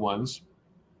legitimate ones,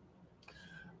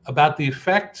 about the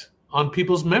effect on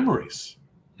people's memories.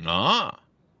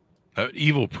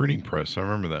 Evil printing press. I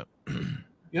remember that.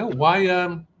 Why?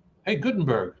 Hey,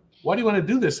 Gutenberg, why do you want to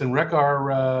do this and wreck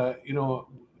our?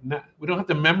 We don't have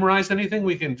to memorize anything.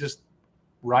 We can just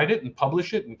write it and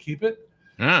publish it and keep it.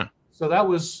 Yeah. So that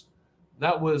was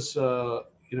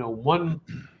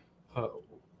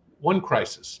one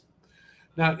crisis.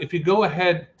 Now, if you go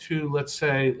ahead to let's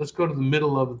go to the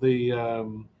middle of the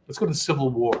let's go to the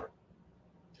Civil War,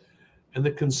 and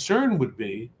the concern would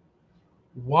be,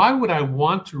 why would I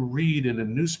want to read in a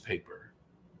newspaper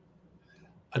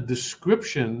a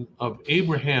description of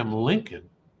Abraham Lincoln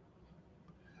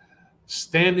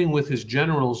standing with his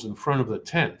generals in front of the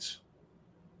tent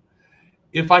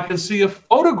if I can see a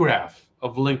photograph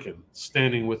of Lincoln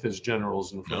standing with his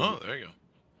generals in front of there you go.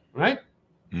 right?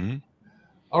 Mm-hmm.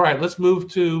 All right, let's move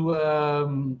to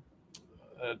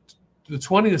the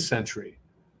 20th century.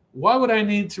 Why would I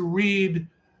need to read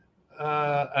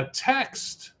a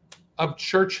text of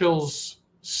Churchill's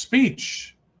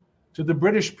speech to the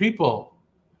British people?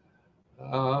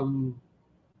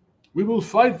 We will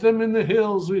fight them in the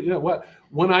hills.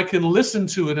 When I can listen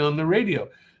to it on the radio,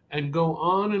 and go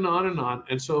on and on and on.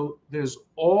 And so there's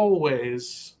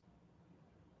always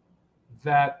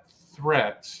that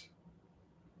threat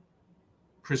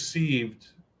perceived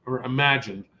or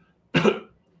imagined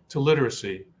to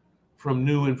literacy from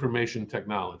new information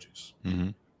technologies. Mm-hmm.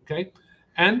 Okay.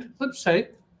 And let's say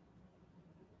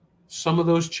some of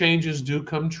those changes do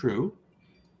come true.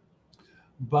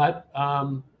 But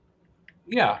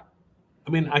yeah, I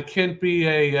mean, I can't be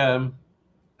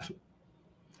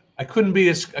I couldn't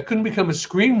become a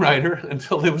screenwriter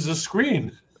until there was a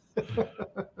screen.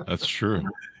 That's true.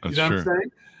 That's you know true. what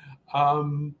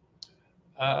I'm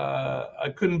saying? I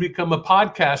couldn't become a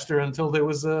podcaster until there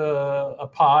was a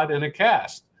pod and a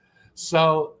cast.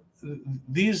 So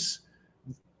these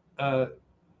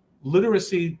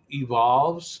literacy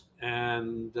evolves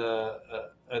and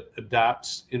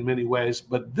adapts in many ways,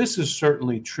 but this is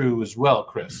certainly true as well,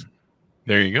 Chris.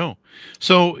 There you go.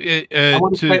 So I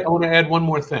want to add one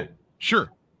more thing. Sure.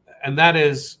 And that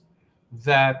is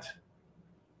that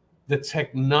the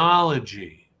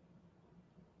technology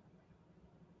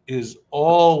is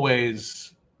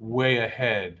always way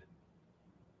ahead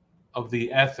of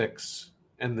the ethics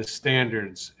and the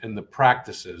standards and the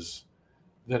practices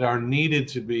that are needed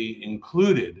to be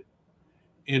included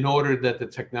in order that the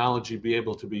technology be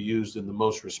able to be used in the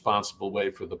most responsible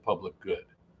way for the public good.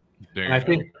 And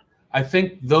I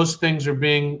think those things are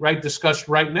being discussed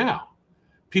right now.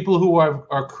 People who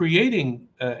are creating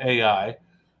AI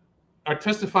are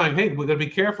testifying, hey, we're going to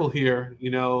be careful here.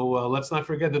 Let's not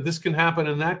forget that this can happen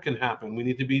and that can happen. We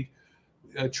need to be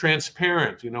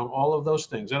transparent, all of those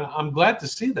things. And I'm glad to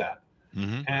see that.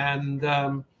 Mm-hmm.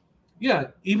 And yeah,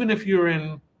 even if you're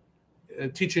in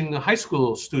teaching the high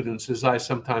school students, as I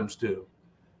sometimes do,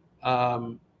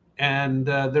 and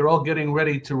they're all getting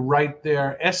ready to write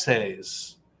their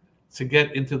essays to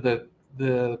get into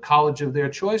the college of their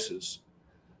choices.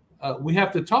 We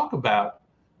have to talk about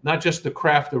not just the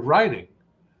craft of writing,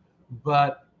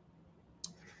 but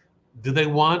do they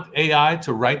want AI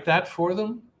to write that for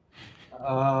them?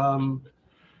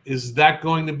 Is that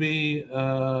going to be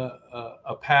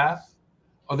a path?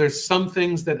 Are there some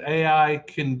things that AI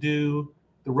can do,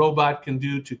 the robot can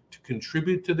do to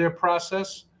contribute to their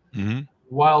process, mm-hmm.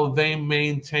 while they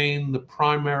maintain the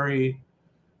primary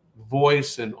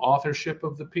voice and authorship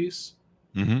of the piece?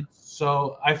 Mm-hmm.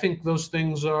 So I think those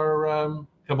things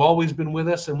have always been with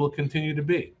us and will continue to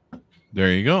be.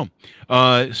 There you go.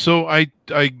 So I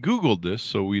Googled this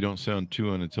so we don't sound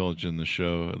too unintelligent in the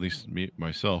show, at least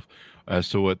myself, as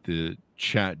to what the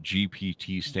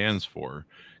ChatGPT stands for,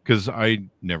 because I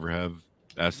never have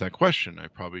asked that question. I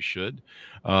probably should.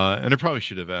 And I probably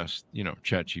should have asked,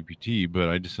 ChatGPT, but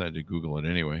I decided to Google it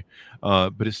anyway.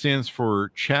 But it stands for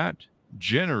Chat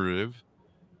Generative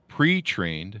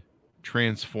Pre-trained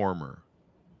Transformer.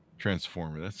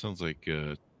 That sounds like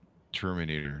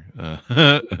Terminator.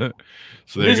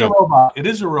 So it is a robot. It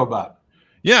is a robot.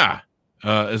 Yeah.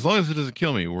 As long as it doesn't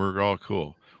kill me, we're all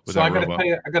cool. So I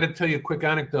got to tell you a quick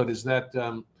anecdote. Is that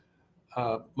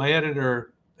my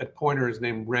editor at Poynter is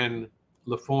named Ren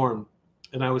Laforme,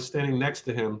 and I was standing next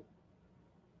to him,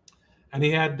 and he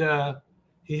had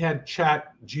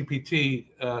Chat GPT.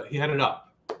 He had it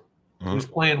up. Uh-huh. He was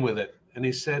playing with it, and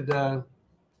he said,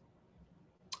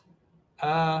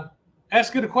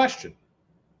 "Ask it a question."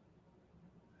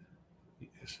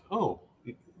 Said, oh,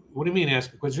 what do you mean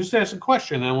ask a question? Just ask a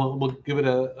question, and we'll give it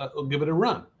a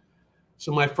run.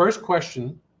 So my first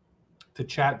question to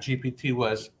Chat GPT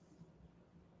was,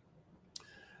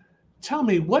 tell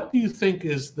me, what do you think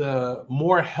is the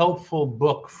more helpful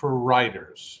book for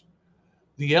writers?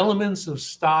 The Elements of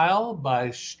Style by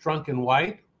Strunk and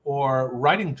White, or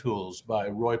Writing Tools by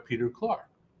Roy Peter Clark?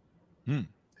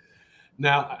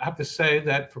 Now, I have to say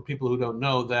that for people who don't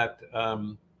know, that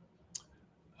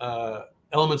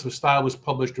Elements of Style was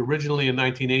published originally in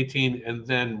 1918 and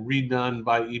then redone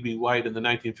by E.B. White in the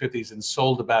 1950s and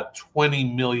sold about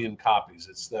 20 million copies.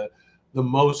 It's the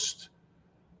most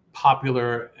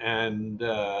popular and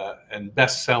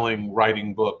best-selling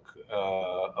writing book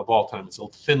of all time. It's a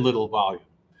thin little volume.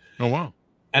 Oh, wow.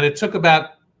 And it took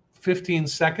about 15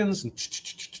 seconds. And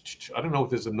I don't know if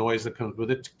there's a noise that comes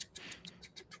with it.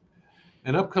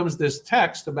 And up comes this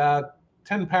text, about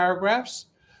 10 paragraphs,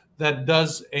 that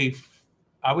does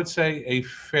I would say a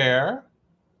fair,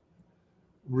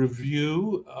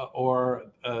 review or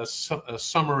a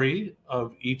summary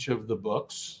of each of the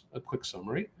books, a quick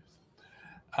summary,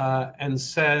 and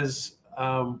says,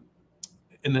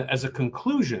 as a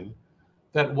conclusion,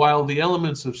 that while the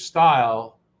Elements of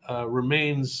Style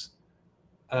remains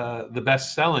the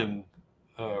best-selling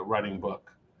writing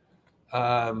book,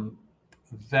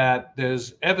 that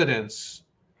there's evidence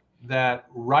that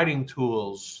writing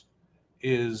tools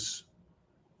is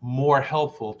more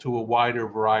helpful to a wider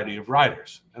variety of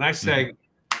writers. And I say,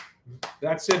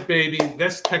 that's it, baby.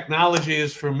 This technology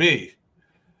is for me.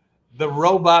 The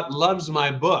robot loves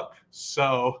my book,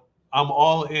 so I'm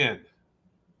all in.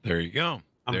 There you go.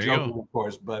 I'm joking, of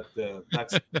course, but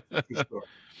that's the true story.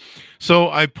 So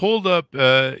I pulled up,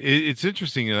 it's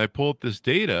interesting that I pulled up this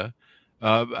data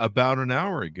about an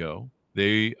hour ago.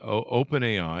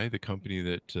 OpenAI, the company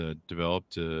that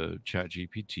developed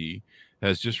ChatGPT,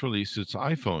 has just released its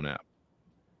iPhone app.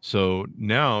 So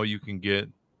now you can get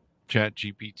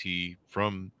ChatGPT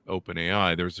from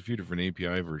OpenAI. There's a few different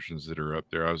API versions that are up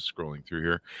there. I was scrolling through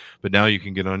here, but now you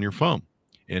can get on your phone,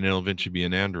 and it'll eventually be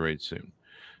an Android soon.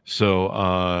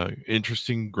 So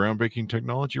interesting, groundbreaking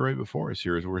technology right before us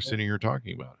here as we're sitting here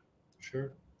talking about it.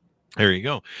 Sure. There you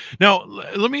go. Now,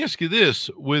 let me ask you this: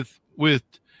 with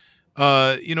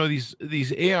you know,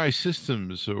 these AI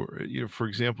systems, or for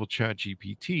example,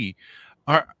 ChatGPT,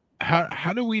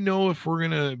 how do we know if we're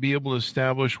going to be able to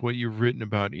establish what you've written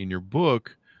about in your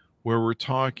book, where we're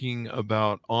talking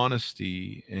about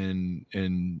honesty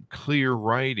and clear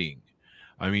writing?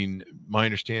 I mean, my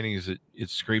understanding is that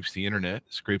it scrapes the internet,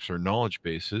 scrapes our knowledge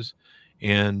bases,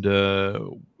 and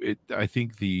I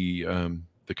think the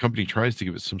company tries to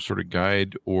give it some sort of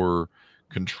guide or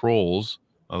controls,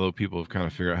 although people have kind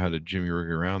of figured out how to jimmy rig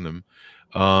around them.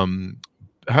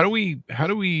 How do we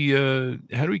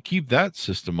keep that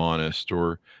system honest,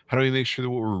 or how do we make sure that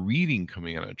what we're reading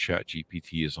coming out of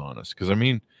ChatGPT is honest? Because I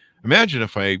mean, imagine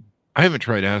if I haven't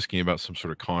tried asking about some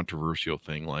sort of controversial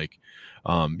thing like,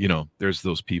 there's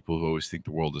those people who always think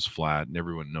the world is flat, and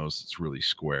everyone knows it's really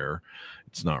square.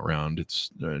 It's not round, it's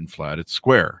and flat, it's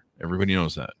square. Everybody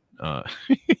knows that.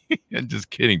 And just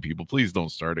kidding, people. Please don't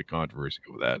start a controversy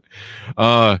with that.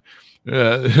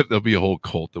 There'll be a whole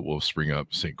cult that will spring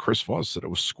up saying Chris Voss said it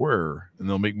was square, and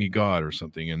they'll make me God or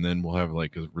something, and then we'll have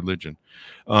like a religion.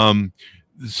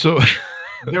 So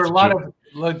there are a lot of,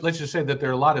 let's just say that there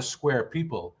are a lot of square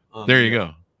people. There you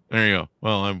go. There you go.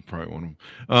 Well, I'm probably one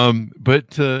of them.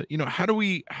 But how do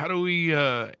we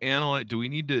analyze? Do we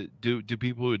need to do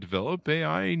people who develop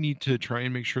AI need to try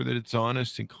and make sure that it's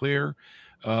honest and clear?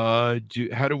 How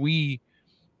do we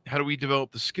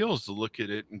develop the skills to look at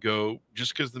it and go,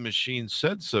 just because the machine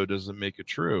said so doesn't make it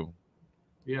true?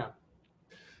 Yeah.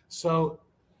 So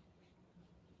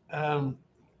I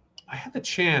had the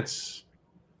chance.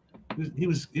 He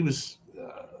was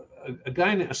a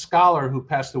guy, a scholar who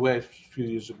passed away a few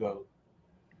years ago,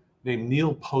 named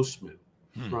Neil Postman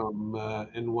from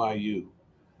NYU.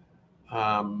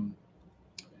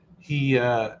 He,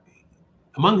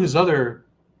 among his other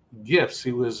gifts,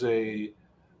 he was a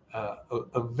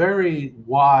very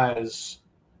wise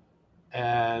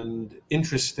and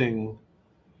interesting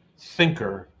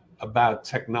thinker about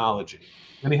technology.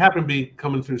 And he happened to be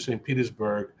coming through St.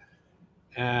 Petersburg,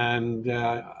 and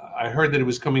I heard that he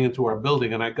was coming into our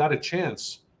building, and I got a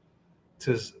chance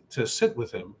to sit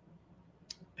with him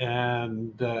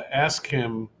and ask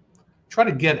him, try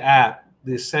to get at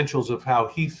the essentials of how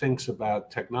he thinks about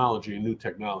technology and new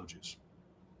technologies.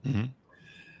 Mm-hmm.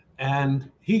 And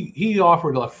he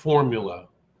offered a formula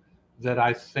that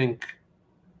I think,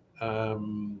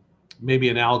 maybe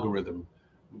an algorithm,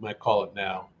 we might call it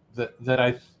now, that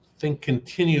I think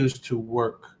continues to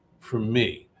work for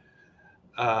me.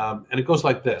 And it goes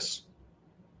like this,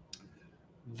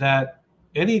 that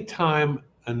anytime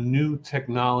a new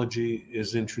technology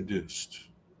is introduced,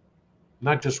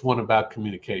 not just one about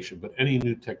communication, but any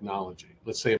new technology,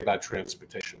 let's say about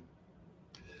transportation,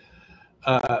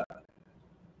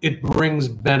 it brings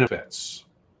benefits.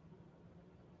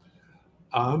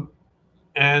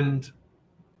 And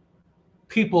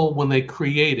people, when they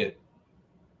create it,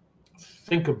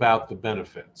 think about the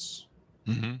benefits.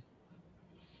 Mm-hmm.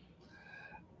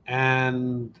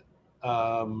 And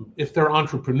if they're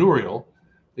entrepreneurial,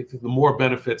 they think the more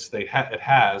benefits it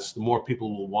has, the more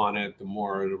people will want it, the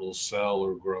more it will sell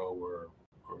or grow, or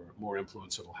more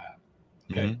influence it'll have.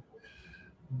 Okay. Mm-hmm.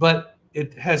 But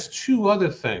it has two other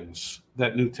things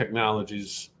that new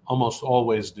technologies almost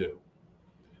always do.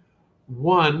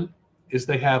 One is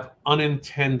they have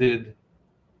unintended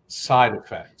side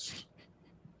effects.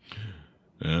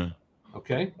 Yeah.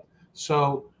 Okay.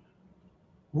 So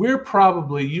we're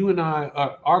probably, you and I,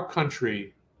 our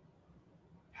country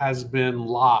has been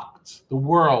locked, the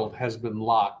world has been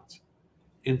locked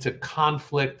into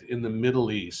conflict in the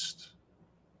Middle East,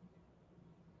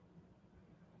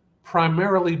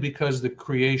 primarily because the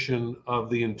creation of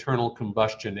the internal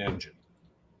combustion engine.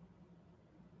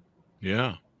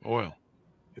 Yeah, oil.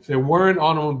 If there weren't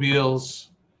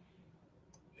automobiles,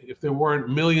 if there weren't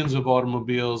millions of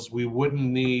automobiles, we wouldn't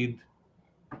need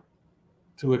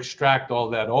to extract all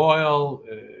that oil,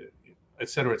 et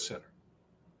cetera, et cetera.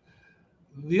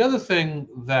 The other thing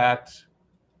that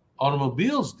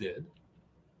automobiles did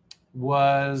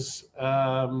was,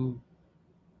 I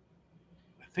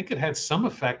think it had some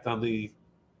effect on the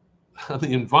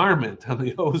environment, on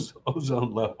the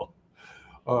ozone level.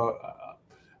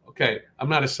 Okay, I'm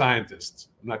not a scientist.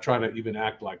 I'm not trying to even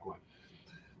act like one.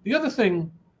 The other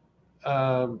thing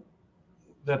that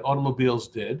automobiles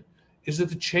did is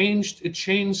that it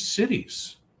changed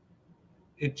cities.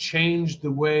 It changed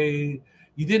the way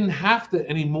you didn't have to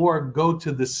anymore go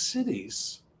to the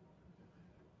cities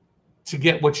to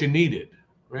get what you needed,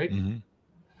 right? Mm-hmm.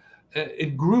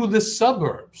 It grew the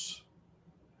suburbs.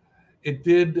 It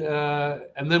did,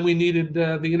 and then we needed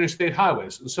the interstate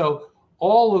highways. And so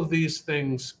all of these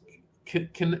things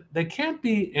they can't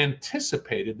be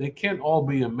anticipated. They can't all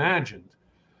be imagined.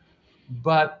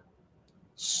 But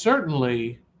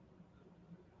certainly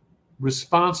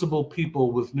responsible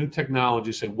people with new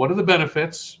technology say, what are the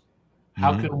benefits?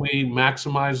 How can we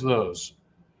maximize those?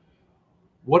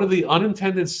 What are the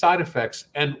unintended side effects?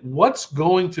 And what's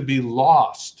going to be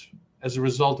lost as a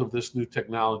result of this new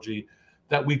technology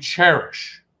that we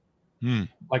cherish,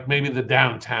 like maybe the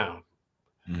downtown?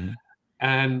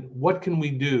 And what can we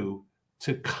do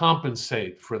to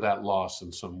compensate for that loss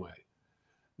in some way?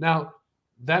 Now,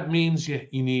 that means you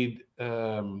need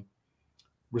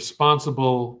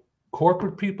responsible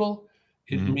corporate people.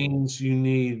 It means you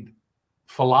need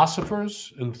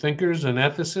philosophers and thinkers and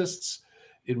ethicists.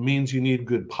 It means you need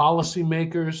good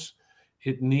policymakers.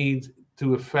 It needs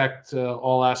to affect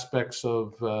all aspects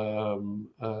of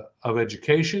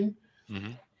education.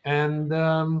 And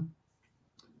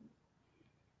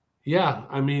yeah,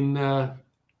 I mean,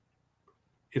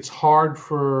 it's hard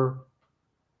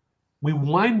we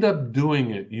wind up doing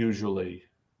it usually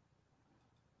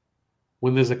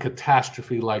when there's a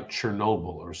catastrophe like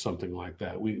Chernobyl or something like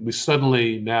that. We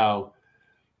suddenly now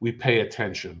we pay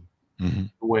attention in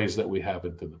ways that we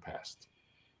haven't in the past.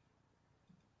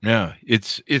 Yeah,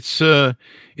 it's going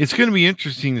to be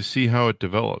interesting to see how it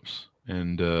develops,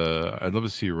 and I'd love to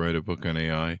see you write a book on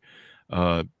AI.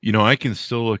 I can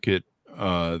still look at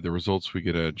the results we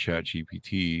get at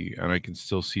ChatGPT, and I can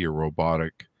still see a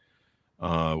robotic.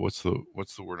 What's the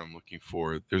word I'm looking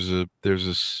for? There's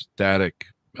a static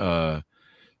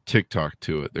TikTok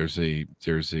to it. There's a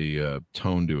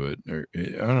tone to it. Or,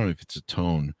 I don't know if it's a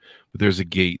tone, but there's a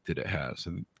gait that it has,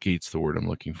 and gait's the word I'm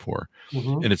looking for.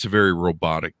 And it's a very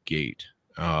robotic gait,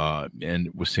 and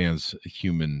withstands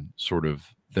human sort of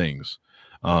things,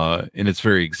 and it's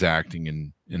very exacting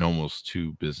and almost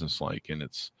too businesslike, and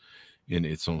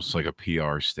it's almost like a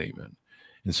PR statement.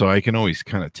 And so I can always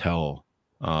kind of tell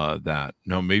that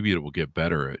now maybe it will get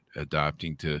better at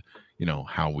adapting to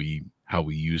how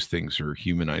we use things or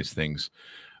humanize things.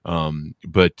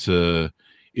 But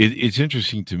it's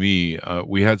interesting to me.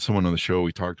 We had someone on the show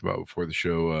we talked about before the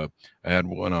show. I had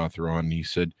one author on, and he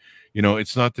said,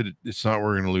 it's not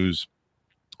we're going to lose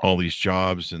all these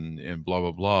jobs and blah,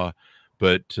 blah, blah,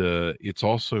 but it's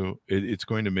also, it's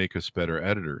going to make us better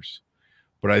editors.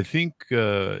 But I think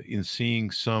in seeing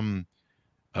some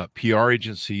PR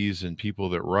agencies and people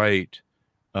that write,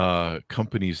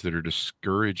 companies that are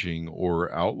discouraging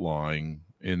or outlawing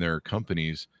in their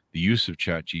companies the use of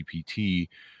ChatGPT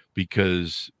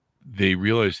because they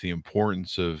realize the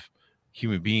importance of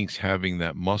human beings having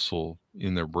that muscle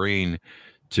in their brain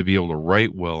to be able to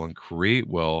write well and create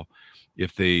well.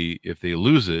 If they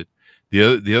lose it,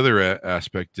 the other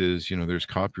aspect is, there's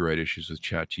copyright issues with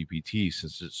ChatGPT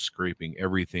since it's scraping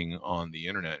everything on the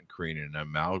internet and creating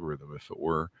an algorithm,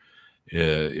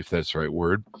 if that's the right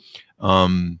word.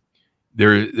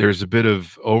 There's a bit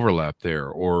of overlap there,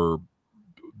 or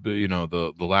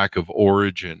the lack of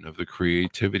origin of the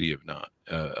creativity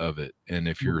of it. And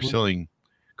if you're selling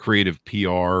creative PR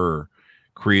or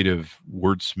creative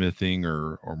wordsmithing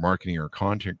or marketing or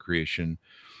content creation,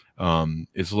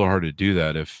 it's a little hard to do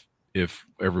that if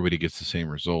everybody gets the same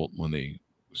result when they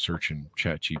search in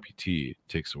ChatGPT. It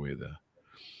takes away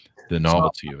the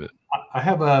novelty of it.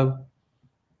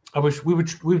 We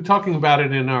were talking about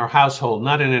it in our household,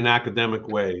 not in an academic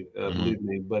way, believe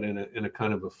me, but in a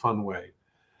kind of a fun way.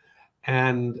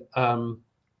 And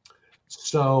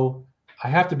so I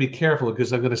have to be careful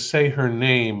because I'm going to say her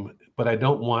name, but I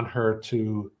don't want her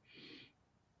to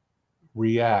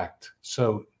react.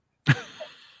 So,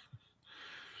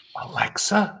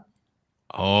 Alexa.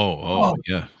 Oh,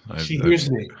 yeah. She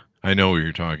hears me. I know what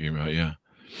you're talking about. Yeah.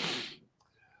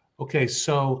 Okay,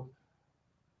 so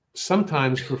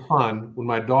sometimes for fun, when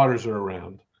my daughters are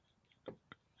around,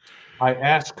 I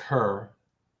ask her,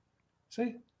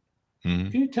 say,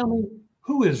 Mhm. can you tell me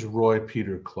who is Roy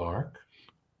Peter Clark?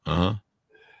 Uh-huh.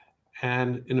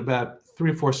 And in about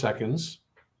 3 or 4 seconds,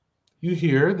 you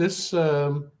hear this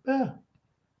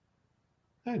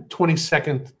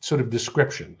 20-second sort of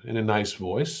description in a nice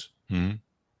voice Mhm.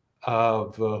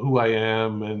 of who I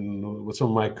am and what some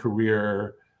of my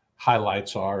career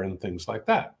highlights are and things like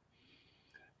that.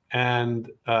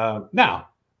 And now,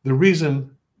 the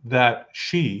reason that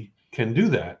she can do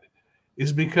that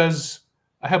is because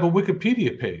I have a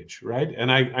Wikipedia page, right?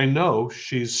 And I know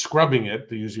she's scrubbing it,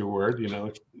 to use your word,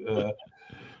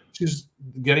 she's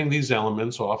getting these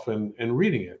elements off and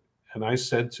reading it. And I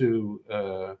said,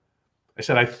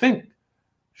 I think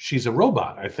she's a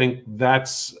robot. I think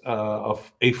that's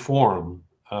a form,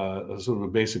 sort of a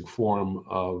basic form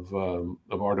of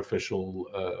artificial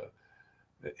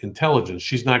intelligence.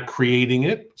 She's not creating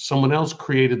it. Someone else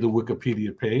created the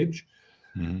Wikipedia page,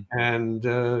 Mhm. and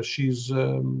she's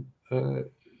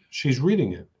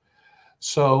reading it.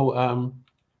 So,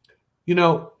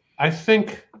 I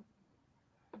think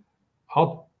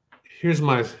here's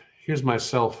my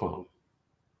cell phone.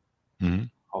 Mhm.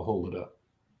 I'll hold it up.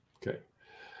 Okay.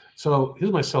 So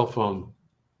here's my cell phone.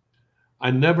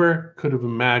 I never could have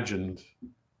imagined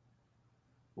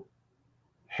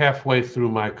halfway through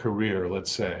my career,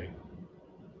 let's say,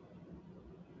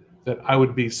 that I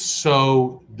would be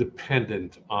so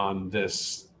dependent on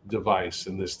this device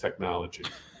and this technology.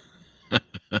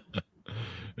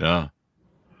 Yeah.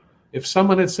 If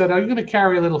someone had said, "Are you going to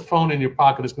carry a little phone in your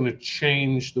pocket? It's going to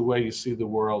change the way you see the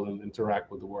world and interact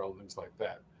with the world," things like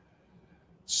that.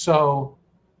 So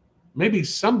maybe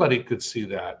somebody could see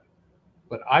that,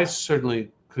 but I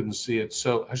certainly couldn't see it.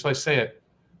 So how shall I say it?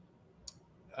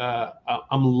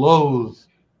 I'm loath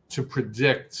to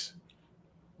predict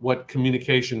what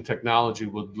communication technology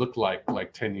would look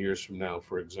like 10 years from now,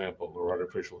 for example, or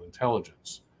artificial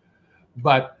intelligence.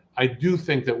 But I do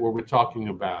think that what we're talking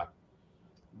about,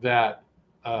 that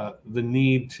the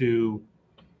need to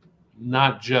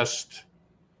not just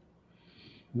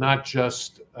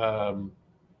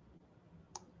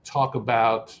talk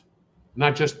about,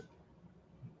 not just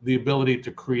the ability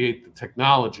to create the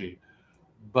technology,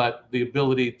 but the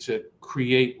ability to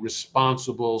create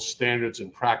responsible standards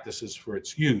and practices for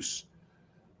its use,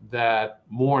 that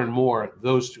more and more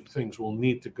those two things will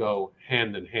need to go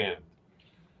hand in hand.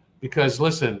 Because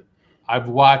listen, I've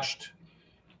watched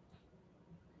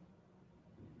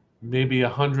maybe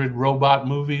 100 robot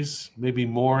movies, maybe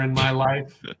more in my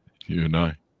life. You and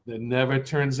I. That never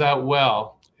turns out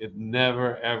well. It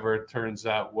never, ever turns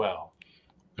out well.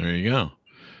 There you go.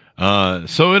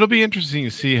 So it'll be interesting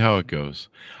to see how it goes.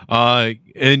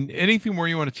 And anything more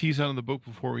you want to tease out of the book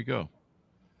before we go?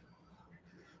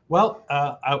 Well,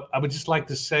 I would just like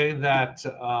to say that,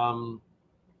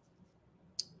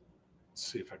 let's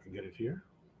see if I can get it here.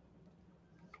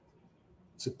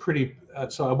 It's a pretty,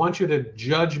 so I want you to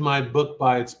judge my book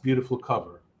by its beautiful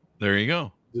cover. There you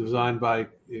go. Designed by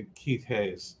Keith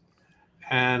Hayes.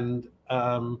 And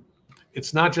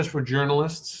it's not just for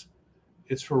journalists,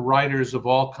 it's for writers of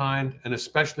all kind, and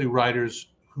especially writers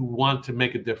who want to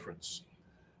make a difference.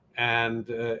 And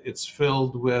it's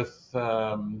filled with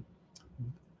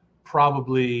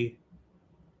probably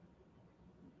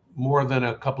more than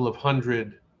a couple of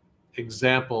hundred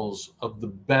examples of the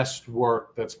best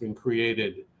work that's been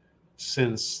created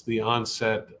since the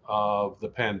onset of the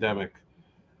pandemic.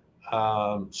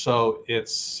 So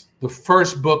it's the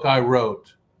first book I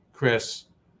wrote, Chris,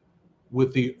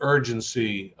 with the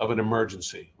urgency of an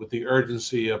emergency, with the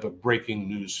urgency of a breaking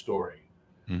news story.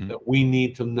 Mhm. That we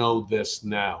need to know this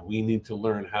now. We need to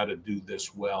learn how to do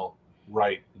this well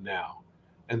right now.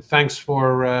 And thanks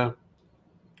for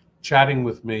chatting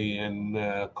with me and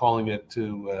calling it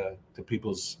to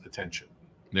people's attention.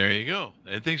 There you go.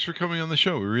 And thanks for coming on the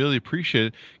show. We really appreciate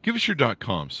it. Give us your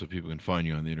 .com so people can find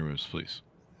you on the interwebs, please.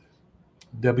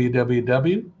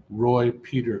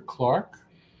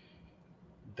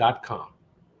 www.roypeterclark.com.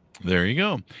 There you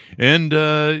go. And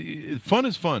fun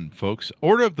is fun, folks.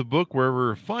 Order up the book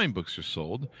wherever fine books are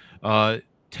sold.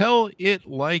 Tell It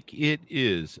Like It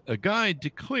Is, a guide to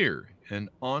clear and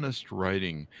honest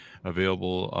writing,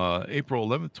 available April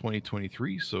 11th,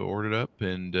 2023. So order it up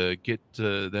and get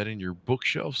that in your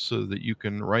bookshelf so that you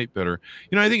can write better.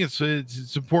 I think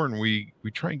it's important we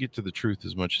try and get to the truth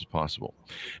as much as possible.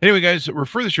 Anyway, guys,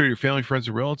 refer the show to your family, friends,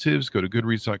 and relatives. Go to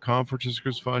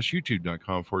goodreads.com/Chris Voss,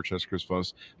 youtube.com/Chris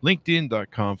Voss,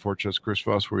 linkedin.com/Chris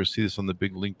Voss, where you'll see this on the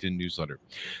big LinkedIn newsletter.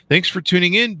 Thanks for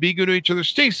tuning in. Be good to each other.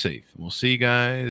 Stay safe. We'll see you guys